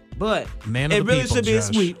 5. But Man of it the really people, should be a Josh.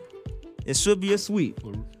 sweep. It should be a sweep.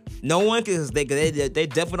 No one can. They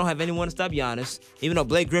definitely don't have anyone to stop Giannis. Even though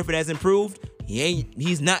Blake Griffin has improved,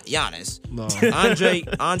 he's not Giannis. No.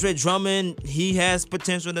 Andre Drummond, he has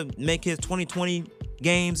potential to make his 2020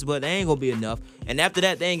 games, but they ain't gonna be enough. And after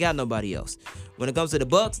that, they ain't got nobody else. When it comes to the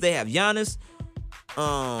Bucks, they have Giannis,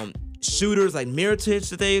 shooters like Mirotic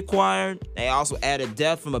that they acquired. They also added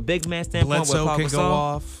depth from a big man standpoint. Bledsoe with Pau can go Gasol.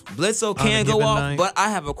 off. Bledsoe on a can go given off, night. but I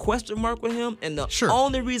have a question mark with him, and the Sure.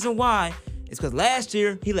 only reason why is because last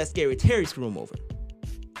year he let Scary Terry screw him over.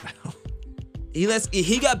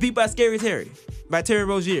 He got beat by Scary Terry, by Terry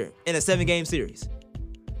Rozier in a 7-game series,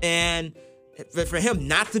 and for him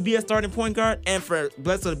not to be a starting point guard, and for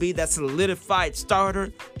Bledsoe to be that solidified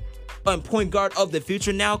starter and point guard of the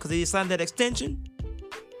future now because he signed that extension,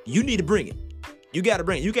 you need to bring it. You got to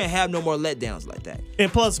bring it. You can't have no more letdowns like that.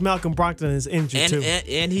 And plus, Malcolm Brogdon is injured too.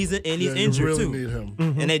 And he's Yeah, injured you really too. need him.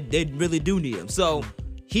 And they really do need him. So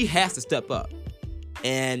he has to step up.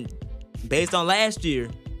 And based on last year,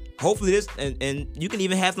 hopefully this, and you can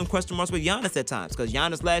even have some question marks with Giannis at times, because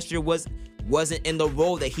Giannis last year wasn't in the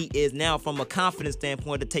role that he is now from a confidence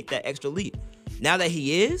standpoint to take that extra leap. Now that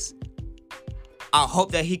he is, I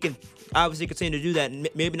hope that he can obviously continue to do that.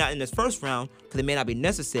 Maybe not in this first round because it may not be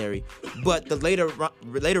necessary, but the later round,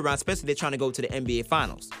 especially they're trying to go to the NBA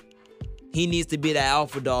Finals. He needs to be that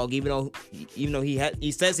alpha dog, even though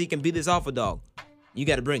he says he can be this alpha dog. You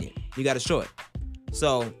got to bring it. You got to show it.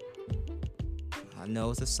 So I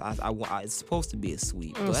know it's supposed to be a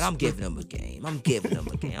sweep, but I'm giving them a game. I'm You be don't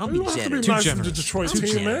have to be generous. nice to the generous. Detroit Too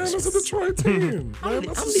team, man. generous. That's a Detroit team. Man,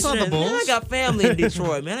 that's I'm a be Son of generous. Bulls. Man, I got family in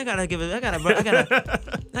Detroit, man. I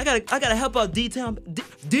gotta help out D-Town,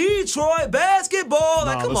 Detroit basketball.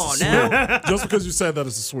 Like, Nah, come this on is now. sweet. Just because you said that,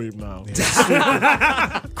 it's a sweep now.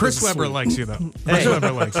 Chris This is Webber sweet. likes you, though. Chris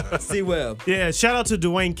Webber likes that. See well. Yeah, shout out to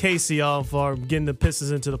Dwayne Casey for getting the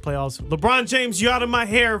Pistons into the playoffs. LeBron James, you out of my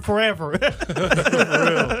hair forever. For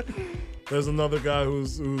real. There's another guy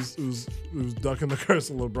who's ducking the curse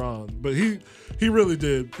of LeBron, but he really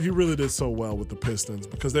did so well with the Pistons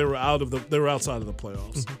because they were outside of the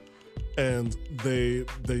playoffs, and they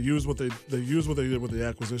used what they did with the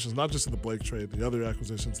acquisitions, not just in the Blake trade, the other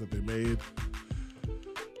acquisitions that they made.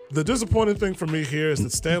 The disappointing thing for me here is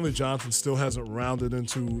that Stanley Johnson still hasn't rounded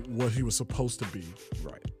into what he was supposed to be.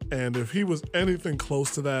 Right. And if he was anything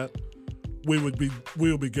close to that, we would be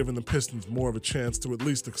giving the Pistons more of a chance to at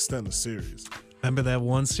least extend the series. Remember that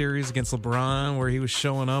one series against LeBron where he was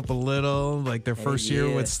showing up a little, like their first year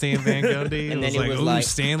yeah. with Stan Van Gundy? And It then was it was ooh, like-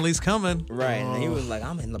 Stanley's coming. Right. And he was like,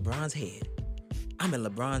 I'm in LeBron's head.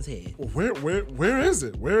 Where is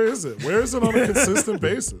it? Where is it? Where is it on a consistent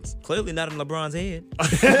basis? Clearly not in LeBron's head.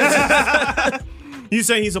 You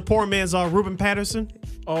say he's a poor man's Ruben Patterson?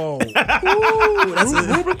 Oh,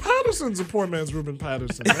 Ruben Patterson's a poor man's Ruben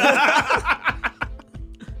Patterson.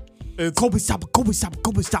 Man. Kobe stopper.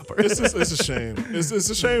 It's a shame. It's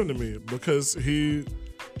a shame to me because he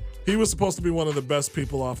was supposed to be one of the best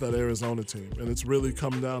people off that Arizona team, and it's really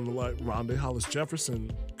come down to like Rondé Hollis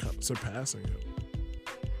Jefferson surpassing him.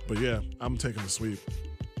 But yeah, I'm taking the sweep.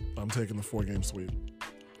 I'm taking the 4-game sweep.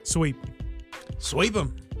 Sweep. Sweep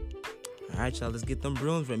him. All right, y'all, let's get them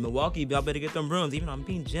Bruins. Right, Milwaukee, y'all better get them Bruins. Even though I'm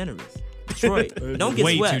being generous. Detroit, don't get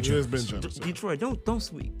Way too swept. generous. It has been generous. Detroit, don't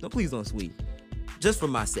sweep. Please don't sweep. Just for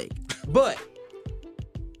my sake. But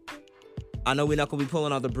I know we're not gonna be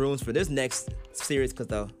pulling out the Bruins for this next series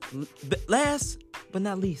because last but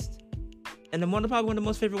not least, and probably one of the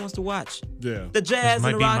most favorite ones to watch. Yeah. The Jazz Might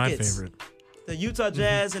and the be my Rockets. favorite. The Utah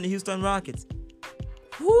Jazz and the Houston Rockets.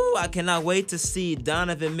 Woo, I cannot wait to see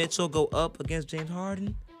Donovan Mitchell go up against James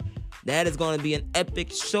Harden. That is going to be an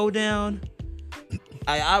epic showdown.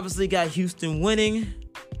 I obviously got Houston winning.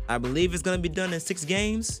 I believe it's going to be done in 6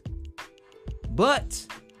 games. But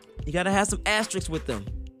you got to have some asterisks with them.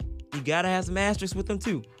 You got to have some asterisks with them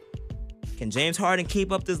too. Can James Harden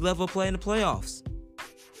keep up this level of play in the playoffs?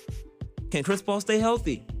 Can Chris Paul stay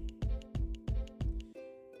healthy?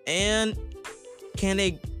 And can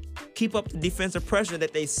they keep up the defensive pressure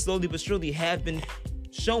that they slowly but surely have been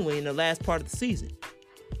showing in the last part of the season?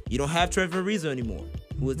 You don't have Trevor Ariza anymore,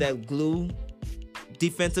 who was that glue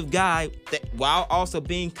defensive guy that, while also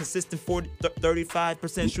being consistent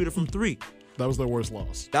 35% shooter from three. That was their worst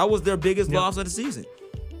loss. That was their biggest loss of the season.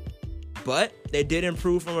 But they did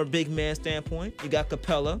improve from a big man standpoint. You got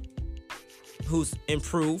Capella, who's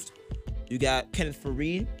improved. You got Kenneth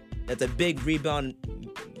Faried, that's a big rebound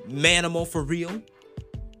manimal for real.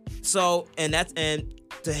 So, and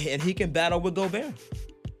he can battle with Gobert.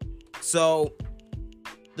 So,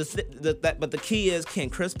 but the key is, can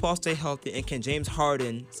Chris Paul stay healthy and can James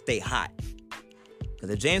Harden stay hot? Because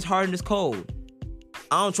if James Harden is cold,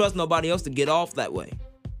 I don't trust nobody else to get off that way.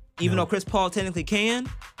 Even though Chris Paul technically can,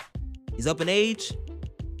 he's up in age,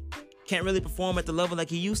 can't really perform at the level like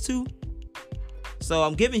he used to. So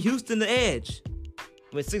I'm giving Houston the edge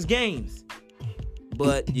with 6 games.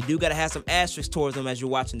 But you do got to have some asterisks towards them as you're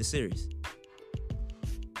watching the series.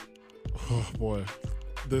 Oh boy,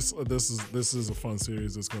 this is a fun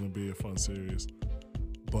series. It's going to be a fun series.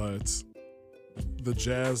 But the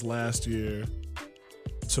Jazz last year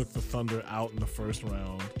took the Thunder out in the first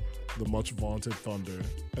round, the much vaunted Thunder,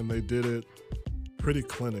 and they did it pretty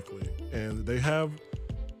clinically. And they have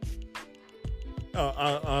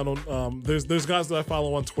there's guys that I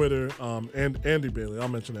follow on Twitter, and Andy Bailey. I'll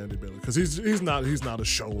mention Andy Bailey because he's not a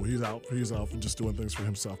show. He's out for just doing things for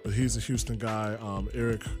himself. But he's a Houston guy.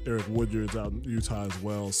 Eric Woodyard's out in Utah as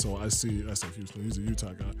well. So I say Houston. He's a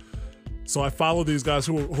Utah guy. So I follow these guys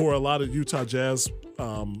who are a lot of Utah Jazz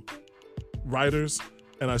writers,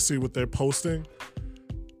 and I see what they're posting.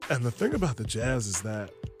 And the thing about the Jazz is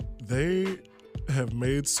that they have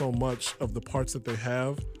made so much of the parts that they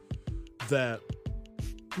have that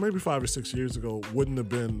maybe 5 or 6 years ago wouldn't have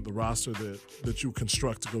been the roster that you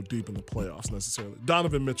construct to go deep in the playoffs necessarily.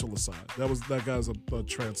 Donovan Mitchell aside, that guy's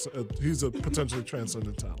he's a potentially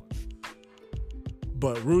transcendent talent.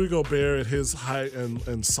 But Rudy Gobert at his height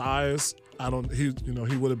and size, he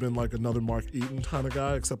would have been like another Mark Eaton kind of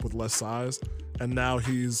guy, except with less size. And now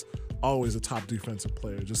he's always a top defensive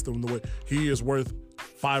player. Just in the way he is worth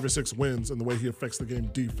 5 or 6 wins in the way he affects the game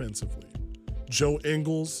defensively. Joe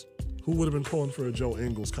Ingles, who would have been pulling for a Joe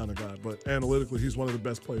Ingles kind of guy? But analytically, he's one of the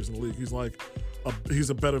best players in the league. He's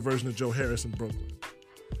a better version of Joe Harris in Brooklyn.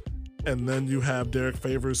 And then you have Derek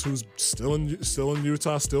Favors, who's still in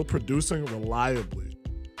Utah, still producing reliably.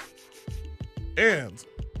 And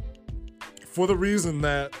for the reason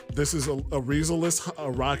that this is a Ariza-less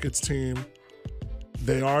Rockets team,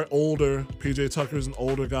 they are older. PJ Tucker's an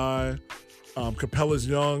older guy. Capella's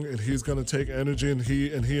young, and he's going to take energy, and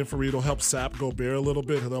he and Faried will help sap Gobert a little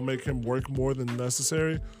bit, and they'll make him work more than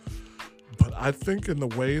necessary. But I think in the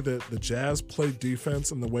way that the Jazz play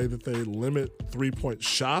defense and the way that they limit three-point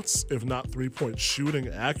shots, if not three-point shooting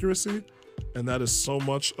accuracy, and that is so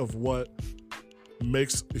much of what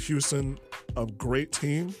makes Houston a great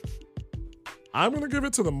team, I'm going to give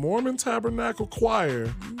it to the Mormon Tabernacle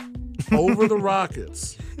Choir over the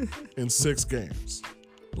Rockets in 6 games.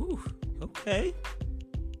 Ooh, okay.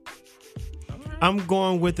 I'm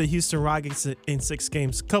going with the Houston Rockets in 6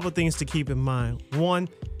 games. Couple things to keep in mind. One,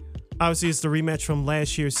 obviously it's the rematch from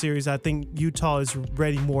last year's series. I think Utah is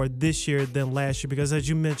ready more this year than last year because, as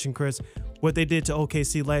you mentioned, Chris, what they did to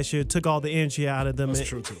OKC last year took all the energy out of them. That's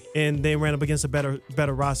true too. And they ran up against a better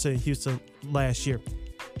roster in Houston last year.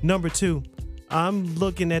 Number 2, I'm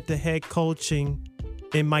looking at the head coaching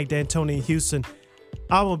in Mike D'Antoni in Houston.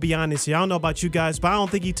 I will be honest here. I don't know about you guys, but I don't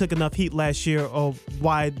think he took enough heat last year or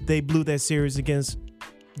why they blew that series against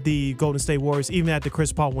the Golden State Warriors, even after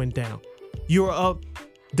Chris Paul went down. You were up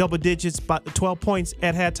double digits, by 12 points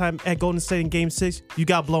at halftime at Golden State in Game 6. You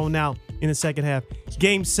got blown out in the second half.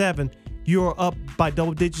 Game 7, you were up by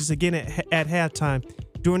double digits again at halftime.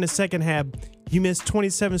 During the second half, you missed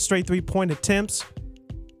 27 straight three-point attempts.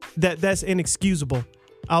 That's inexcusable.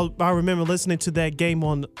 I remember listening to that game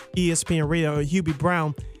on ESPN Radio. Hubie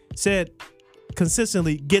Brown said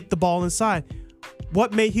consistently, get the ball inside.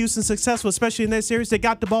 What made Houston successful, especially in that series? They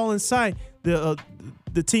got the ball inside. The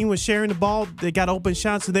team was sharing the ball. They got open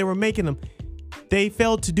shots, and they were making them. They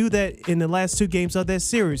failed to do that in the last 2 games of that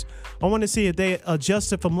series. I want to see if they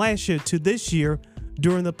adjusted from last year to this year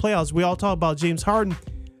during the playoffs. We all talk about James Harden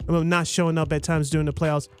not showing up at times during the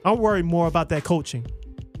playoffs. I'm worried more about that coaching.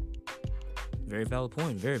 Very valid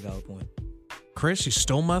point. Very valid point. Chris, you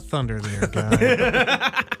stole my thunder there,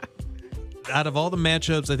 guy. Out of all the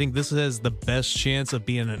matchups, I think this has the best chance of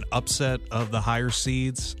being an upset of the higher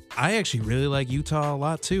seeds. I actually really like Utah a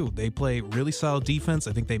lot, too. They play really solid defense.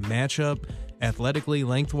 I think they match up athletically,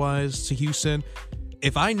 lengthwise to Houston.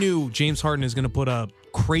 If I knew James Harden is going to put up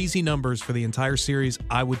crazy numbers for the entire series,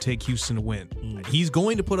 I would take Houston to win. He's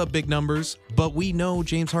going to put up big numbers, but we know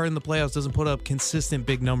James Harden in the playoffs doesn't put up consistent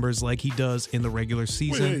big numbers like he does in the regular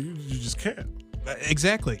season. Well, yeah, you just can't.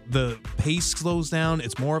 Exactly. The pace slows down.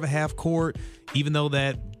 It's more of a half court, even though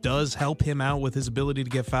that does help him out with his ability to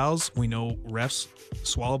get fouls. We know refs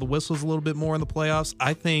swallow the whistles a little bit more in the playoffs.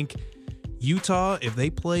 I think Utah, if they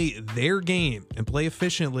play their game and play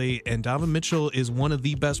efficiently, and Donovan Mitchell is one of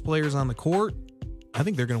the best players on the court, I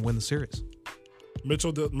think they're going to win the series.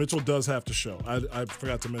 Mitchell does have to show. I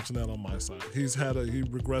forgot to mention that on my side. He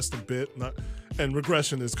regressed a bit, and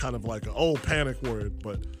regression is kind of like an old panic word,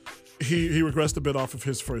 but he regressed a bit off of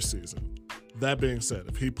his first season. That being said,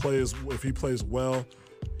 if he plays well,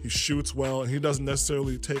 he shoots well, and he doesn't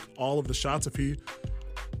necessarily take all of the shots. If he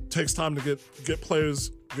takes time to get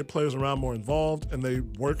players around more involved, and they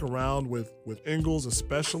work around with Ingles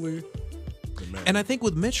especially. And I think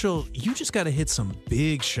with Mitchell, you just got to hit some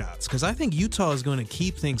big shots, because I think Utah is going to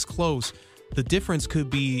keep things close. The difference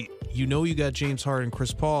could be, you got James Harden,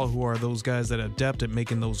 Chris Paul, who are those guys that are adept at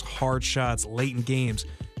making those hard shots late in games.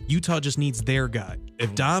 Utah just needs their guy.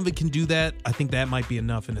 If Donovan can do that, I think that might be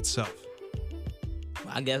enough in itself.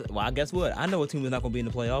 I guess what? I know what team is not going to be in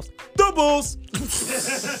the playoffs. The Bulls.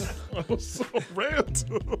 I was so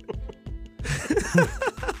random.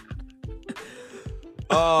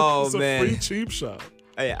 Oh, It's a man. free cheap shot.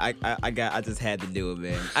 I just had to do it,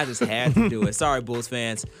 man. I just had to do it. Sorry, Bulls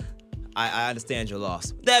fans. I understand your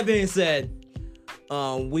loss. That being said,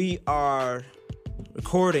 we are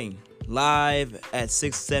recording live at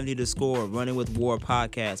 670 The Score, Running with War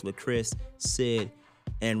podcast with Chris, Sid,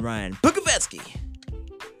 and Ryan Bukovetsky.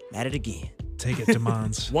 At it again. Take it,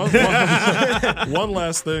 Demons. One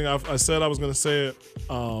last thing. I said I was going to say it.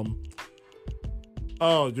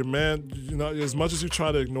 Your man, as much as you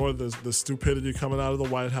try to ignore the stupidity coming out of the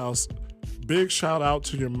White House, big shout out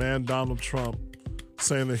to your man Donald Trump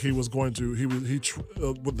saying that he was going to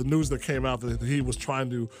with the news that came out that he was trying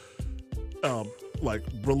to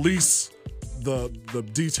release the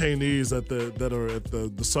detainees that are at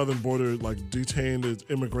the southern border, like detained as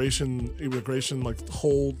immigration like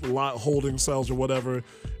holding cells or whatever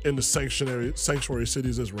in the sanctuary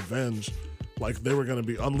cities as revenge. Like they were going to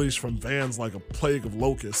be unleashed from vans like a plague of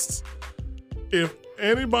locusts. If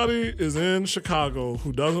anybody is in Chicago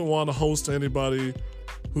who doesn't want to host anybody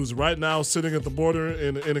who's right now sitting at the border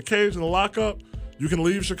in a cage in a lockup, you can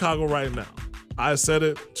leave Chicago right now. I said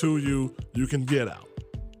it to you. You can get out.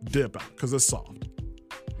 Dip out, because it's soft.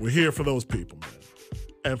 We're here for those people, man.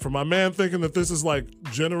 And for my man thinking that this is like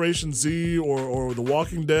Generation Z or The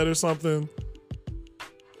Walking Dead or something,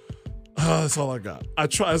 that's all I got. I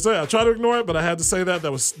try to ignore it, but I had to say that.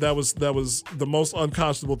 That was the most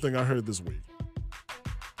unconscionable thing I heard this week.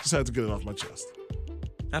 Just had to get it off my chest.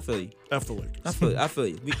 I feel you. F the Lakers. I feel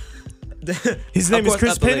you. His name is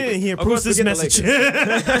Chris Pennant, and he approves this message.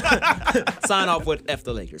 Sign off with F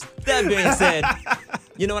the Lakers. That being said,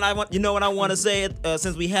 you know what I want to say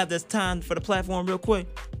since we have this time for the platform real quick?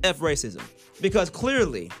 F racism. Because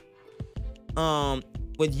clearly,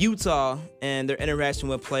 with Utah and their interaction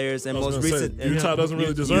with players and most recent Utah doesn't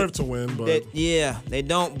really deserve to win, but they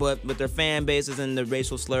don't. But with their fan bases and the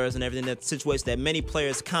racial slurs and everything, that situation that many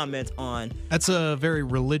players comment on. That's a very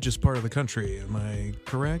religious part of the country. Am I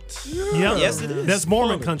correct? Yeah. Yes, it is. That's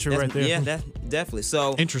Mormon country right there. Yeah, definitely.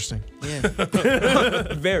 So Interesting. yeah,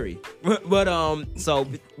 very. But so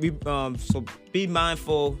be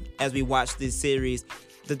mindful as we watch this series.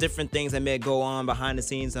 The different things that may go on behind the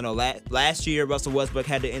scenes. I know last year Russell Westbrook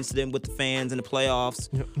had the incident with the fans in the playoffs.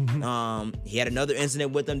 He had another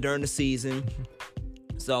incident with them during the season.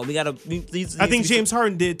 So we gotta. I think James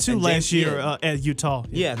Harden did too last year at Utah.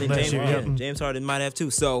 Yeah, I think last year. James Harden might have too.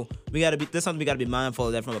 So that's something we gotta be mindful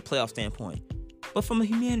of that from a playoff standpoint. But from a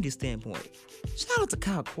humanity standpoint, shout out to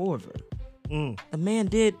Kyle Korver. The man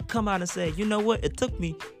did come out and say, you know what? It took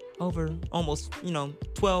me over almost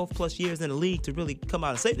 12 plus years in the league to really come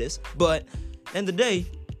out and say this, but in the day,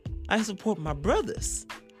 I support my brothers.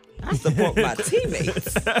 I support my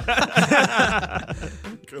teammates.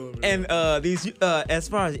 And as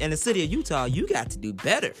far as in the city of Utah, you got to do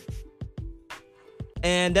better.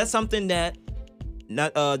 And that's something that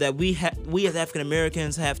that we as African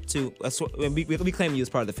Americans have to. We claim you as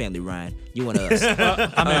part of the family, Ryan. You and us.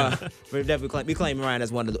 We claim Ryan as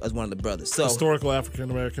one of the brothers. So historical African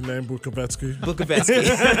American name Bukovetsky. Bukovetsky.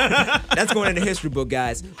 That's going in the history book,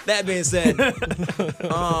 guys. That being said,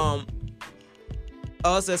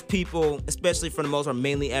 us as people, especially for the most part,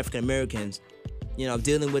 mainly African Americans,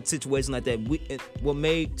 dealing with situations like that, what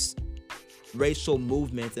makes racial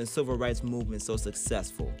movements and civil rights movements so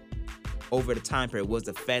successful over the time period was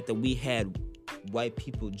the fact that we had white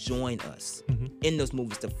people join us in those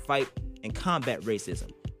movements to fight and combat racism,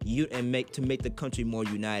 to make the country more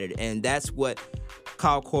united. And that's what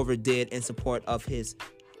Kyle Korver did in support of his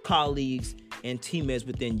colleagues and teammates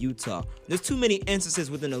within Utah. There's too many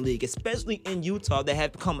instances within the league, especially in Utah, that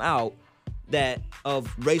have come out that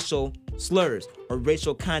of racial slurs or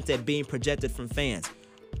racial content being projected from fans.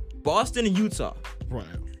 Boston and Utah, Right.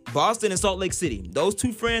 Boston and Salt Lake City, those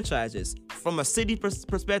two franchises, from a city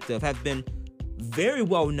perspective, have been very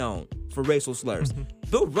well known for racial slurs.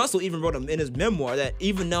 Bill Russell even wrote in his memoir that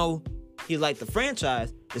even though he liked the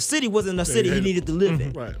franchise, the city wasn't a city he hated needed to live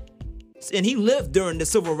in. Right. And he lived during the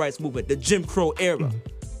civil rights movement, the Jim Crow era.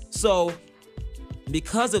 So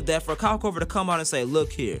because of that, for Kyle Korver to come out and say,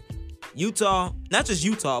 look here, Utah, not just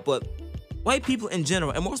Utah, but white people in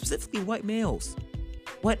general, and more specifically white males,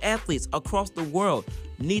 white athletes across the world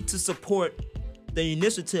need to support the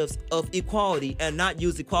initiatives of equality and not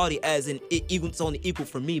use equality as in it's only equal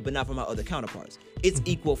for me, but not for my other counterparts. It's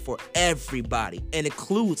equal for everybody and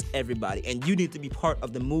includes everybody. And you need to be part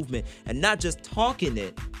of the movement and not just talking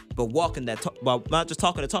it, but walking that talk, but not just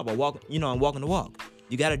talking the talk, but walking the walk.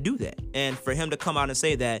 You got to do that. And for him to come out and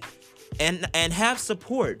say that and have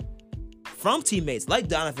support from teammates like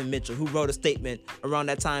Donovan Mitchell, who wrote a statement around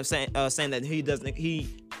that time saying that he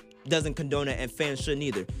doesn't condone it and fans shouldn't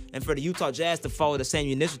either. And for the Utah Jazz to follow the same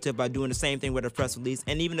initiative by doing the same thing with a press release,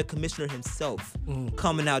 and even the commissioner himself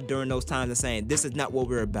coming out during those times and saying, this is not what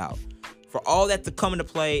we're about. For all that to come into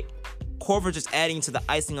play, Korver just adding to the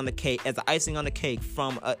icing on the cake as the icing on the cake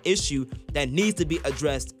from an issue that needs to be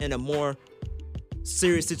addressed in a more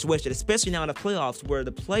serious situation, especially now in the playoffs, where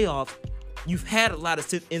the playoffs, you've had a lot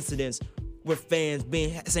of incidents with fans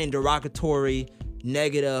saying derogatory,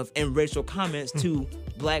 negative, and racial comments to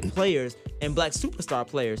black players and black superstar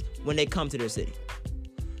players when they come to their city.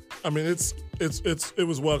 I mean, it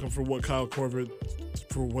was welcome for what Kyle Korver,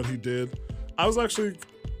 for what he did. I was actually,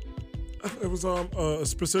 it was a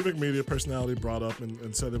specific media personality brought up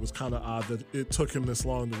and said it was kind of odd that it took him this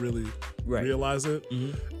long to really realize it.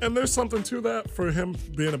 And there's something to that for him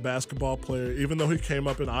being a basketball player, even though he came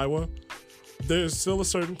up in Iowa. There's still a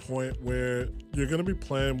certain point where you're going to be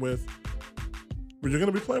playing with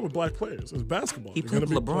black players. It's basketball. He played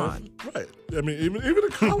with LeBron. Right. I mean, even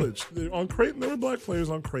in college. On Creighton, there were black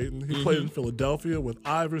players on Creighton. He played in Philadelphia with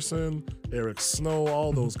Iverson, Eric Snow,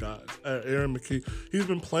 all those guys. Aaron McKee. He's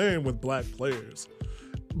been playing with black players.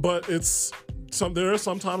 But there are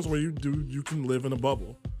some times where you can live in a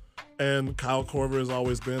bubble. And Kyle Korver has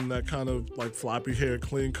always been that kind of like floppy hair,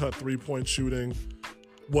 clean cut 3-point shooting.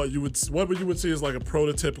 What you would see is like a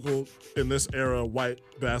prototypical, in this era, white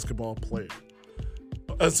basketball player.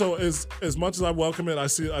 And so as much as I welcome it, I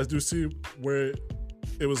do see where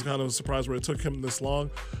it was kind of a surprise where it took him this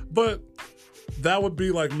long. But that would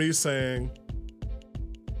be like me saying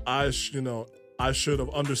I should have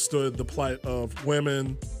understood the plight of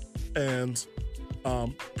women and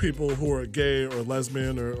people who are gay or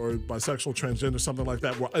lesbian or bisexual, transgender, something like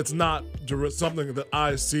that, where it's not something that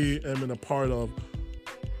I see and am a part of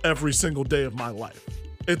every single day of my life.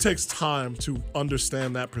 It takes time to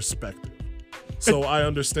understand that perspective. So I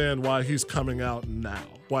understand why he's coming out now,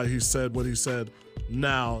 why he said what he said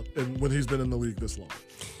now, and when he's been in the league this long.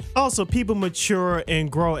 Also, people mature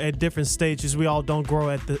and grow at different stages. We all don't grow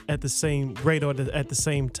at the same rate or at the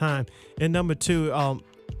same time. And number two,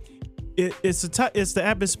 it's the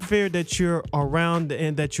atmosphere that you're around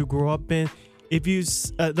and that you grew up in. If you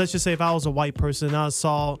let's just say if I was a white person and I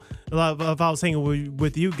saw if I was hanging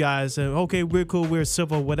with you guys and okay, we're cool, we're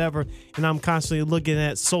civil, whatever, and I'm constantly looking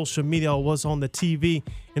at social media or what's on the TV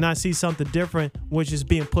and I see something different which is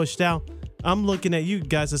being pushed out, I'm looking at you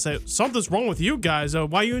guys and say something's wrong with you guys, or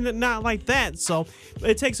why you not like that? So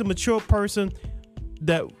it takes a mature person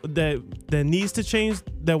that needs to change,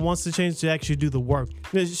 that wants to change, to actually do the work.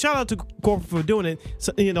 Shout out to Korver for doing it.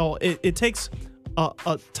 So, it takes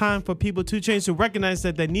a time for people to change, to recognize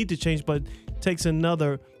that they need to change, but it takes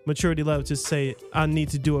another maturity level to say, I need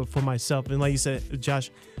to do it for myself. And like you said,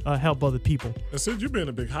 Josh, help other people. And Sid, you've been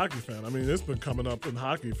a big hockey fan. I mean, it's been coming up in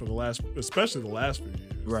hockey for especially the last few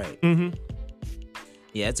years. Right. Mm-hmm.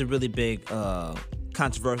 Yeah, it's a really big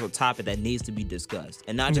controversial topic that needs to be discussed,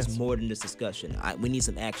 and not just more than this discussion. We need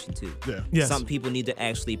some action too. Yeah. Yes. Some people need to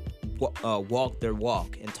actually walk their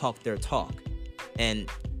walk and talk their talk, and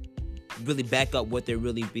really back up what they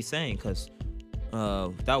really be saying, because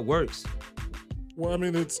that works. Well, I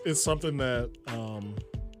mean, it's something that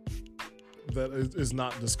that is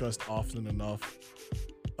not discussed often enough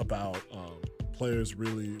about players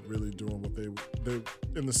really doing what they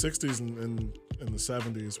in the 60s and in the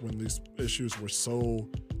 70s, when these issues were so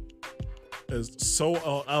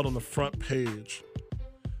out on the front page.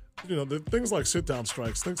 The things like sit-down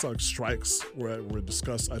strikes, things like strikes were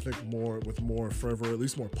discussed, I think, with more fervor, at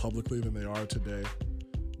least more publicly than they are today,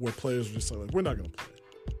 where players are just like, we're not going to play.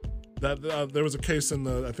 That there was a case in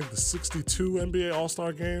the I think the '62 NBA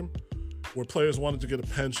All-Star game where players wanted to get a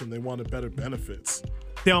pension. They wanted better benefits.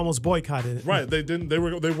 They almost boycotted it. Right? They didn't. They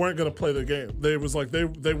weren't going to play the game. They was like they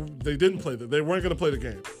didn't play the. They weren't going to play the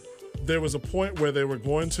game. There was a point where they were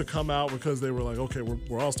going to come out because they were like, okay,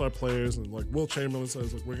 we're All-Star players, and like Will Chamberlain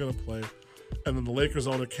says, like, we're going to play. And then the Lakers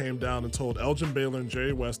owner came down and told Elgin Baylor and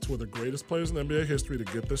Jerry West, two of the greatest players in NBA history, to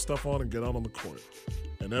get their stuff on and get out on the court.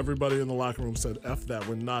 And everybody in the locker room said, F that,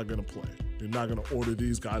 we're not going to play. You're not going to order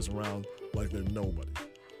these guys around like they're nobody.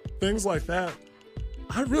 Things like that.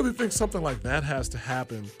 I really think something like that has to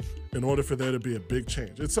happen in order for there to be a big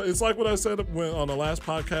change. It's like what I said on the last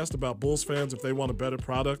podcast about Bulls fans. If they want a better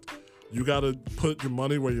product, you got to put your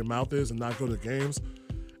money where your mouth is and not go to games.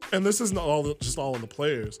 And this isn't just all on the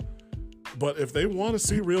players. But if they want to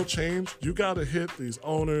see real change, you got to hit these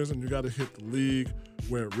owners and you got to hit the league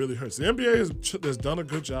where it really hurts. The NBA has done a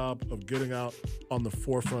good job of getting out on the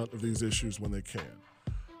forefront of these issues when they can.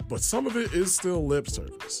 But some of it is still lip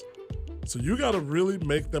service. So you got to really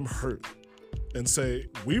make them hurt and say,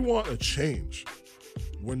 we want a change.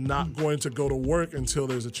 We're not going to go to work until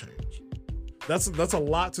there's a change. That's a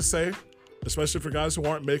lot to say, especially for guys who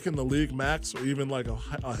aren't making the league max or even like a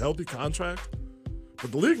healthy contract.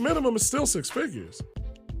 But the league minimum is still 6 figures.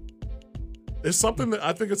 It's something that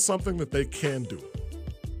I think it's something that they can do.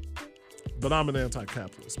 But I'm an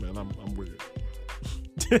anti-capitalist, man. I'm weird.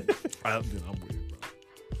 I'm weird, bro.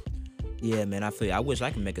 Yeah, man, I feel you. I wish I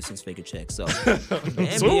could make a 6-figure check. So, Soon,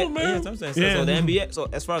 man. Yeah, that's what I'm saying. So the NBA. So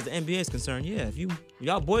as far as the NBA is concerned, yeah, if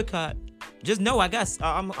y'all boycott, just know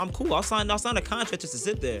I'm cool. I'll sign a contract just to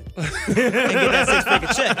sit there and get that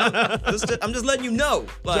 6-figure check. I'm just letting you know.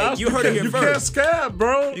 Like, Josh, you heard it here you first. can't scab,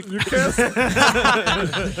 bro. You can't.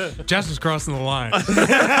 Josh is crossing the line.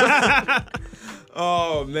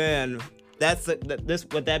 Oh man,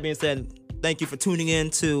 with that being said, thank you for tuning in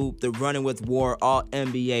to the Running with War All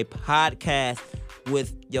NBA podcast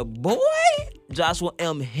with your boy Joshua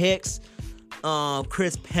M. Hicks,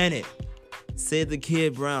 Chris Pennant, Sid the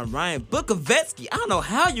Kid Brown, Ryan Bukovetsky. I don't know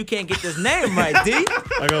how you can't get this name right, D.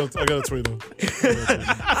 I gotta tweet him.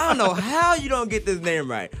 I don't know how you don't get this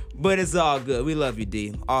name right, but it's all good. We love you,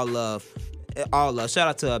 D. All love. Shout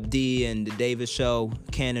out to D and the Davis Show,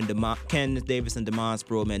 Ken Davis and Demond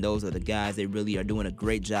Sproul, man. Those are the guys. They really are doing a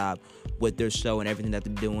great job with their show and everything that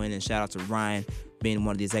they're doing. And shout out to Ryan being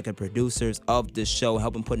one of the executive producers of the show,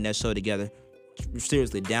 helping putting that show together.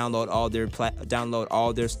 Seriously, download all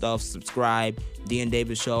their stuff. Subscribe. D and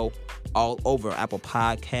Davis Show all over Apple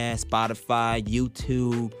Podcasts, Spotify,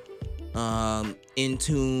 YouTube,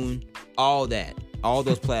 Intune, all that. All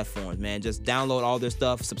those platforms, man. Just download all their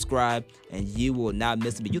stuff, subscribe, and you will not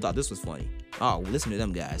miss it. But you thought this was funny. Oh, listen to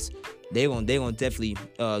them guys. They gonna definitely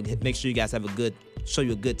make sure you guys show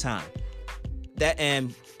you a good time. That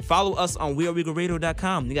and follow us on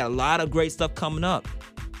WeAreRegalRadio.com. You got a lot of great stuff coming up.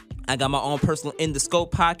 I got my own personal In the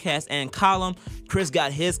Scope podcast and column. Chris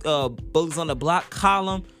got his Bullies on the Block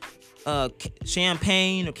column.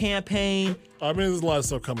 Campaign. I mean, there's a lot of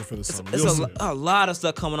stuff coming for this summer. There's a lot of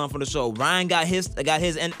stuff coming on for the show. Ryan got his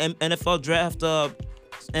NFL draft,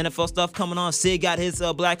 NFL stuff coming on. Sid got his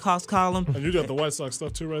Blackhawks column. And you got the White Sox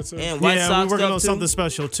stuff too, right, Sid? And White Sox we're working stuff on too. something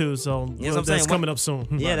special too, so that's coming up soon.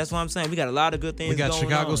 Yeah, that's what I'm saying. We got a lot of good things We got going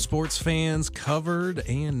Chicago on. sports fans covered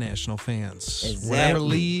and national fans. Exactly. Whatever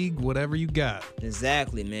league, whatever you got.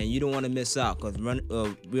 Exactly, man. You don't want to miss out because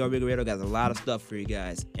We Are Big Radio got a lot of stuff for you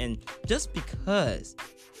guys. And just because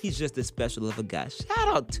he's just as special of a guy, shout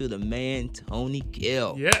out to the man, Tony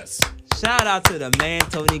Gill. Yes. Shout out to the man,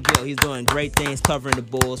 Tony Gill. He's doing great things covering the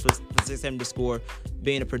Bulls for 670 The Score,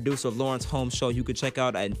 being a producer of Lawrence Holmes Show. You can check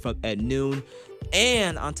out at noon.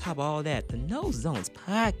 And on top of all that, the No Zones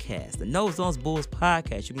podcast, the No Zones Bulls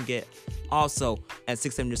podcast, you can get also at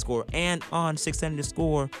 670 The Score and on 670 The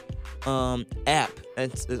Score app.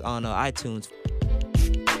 It's on iTunes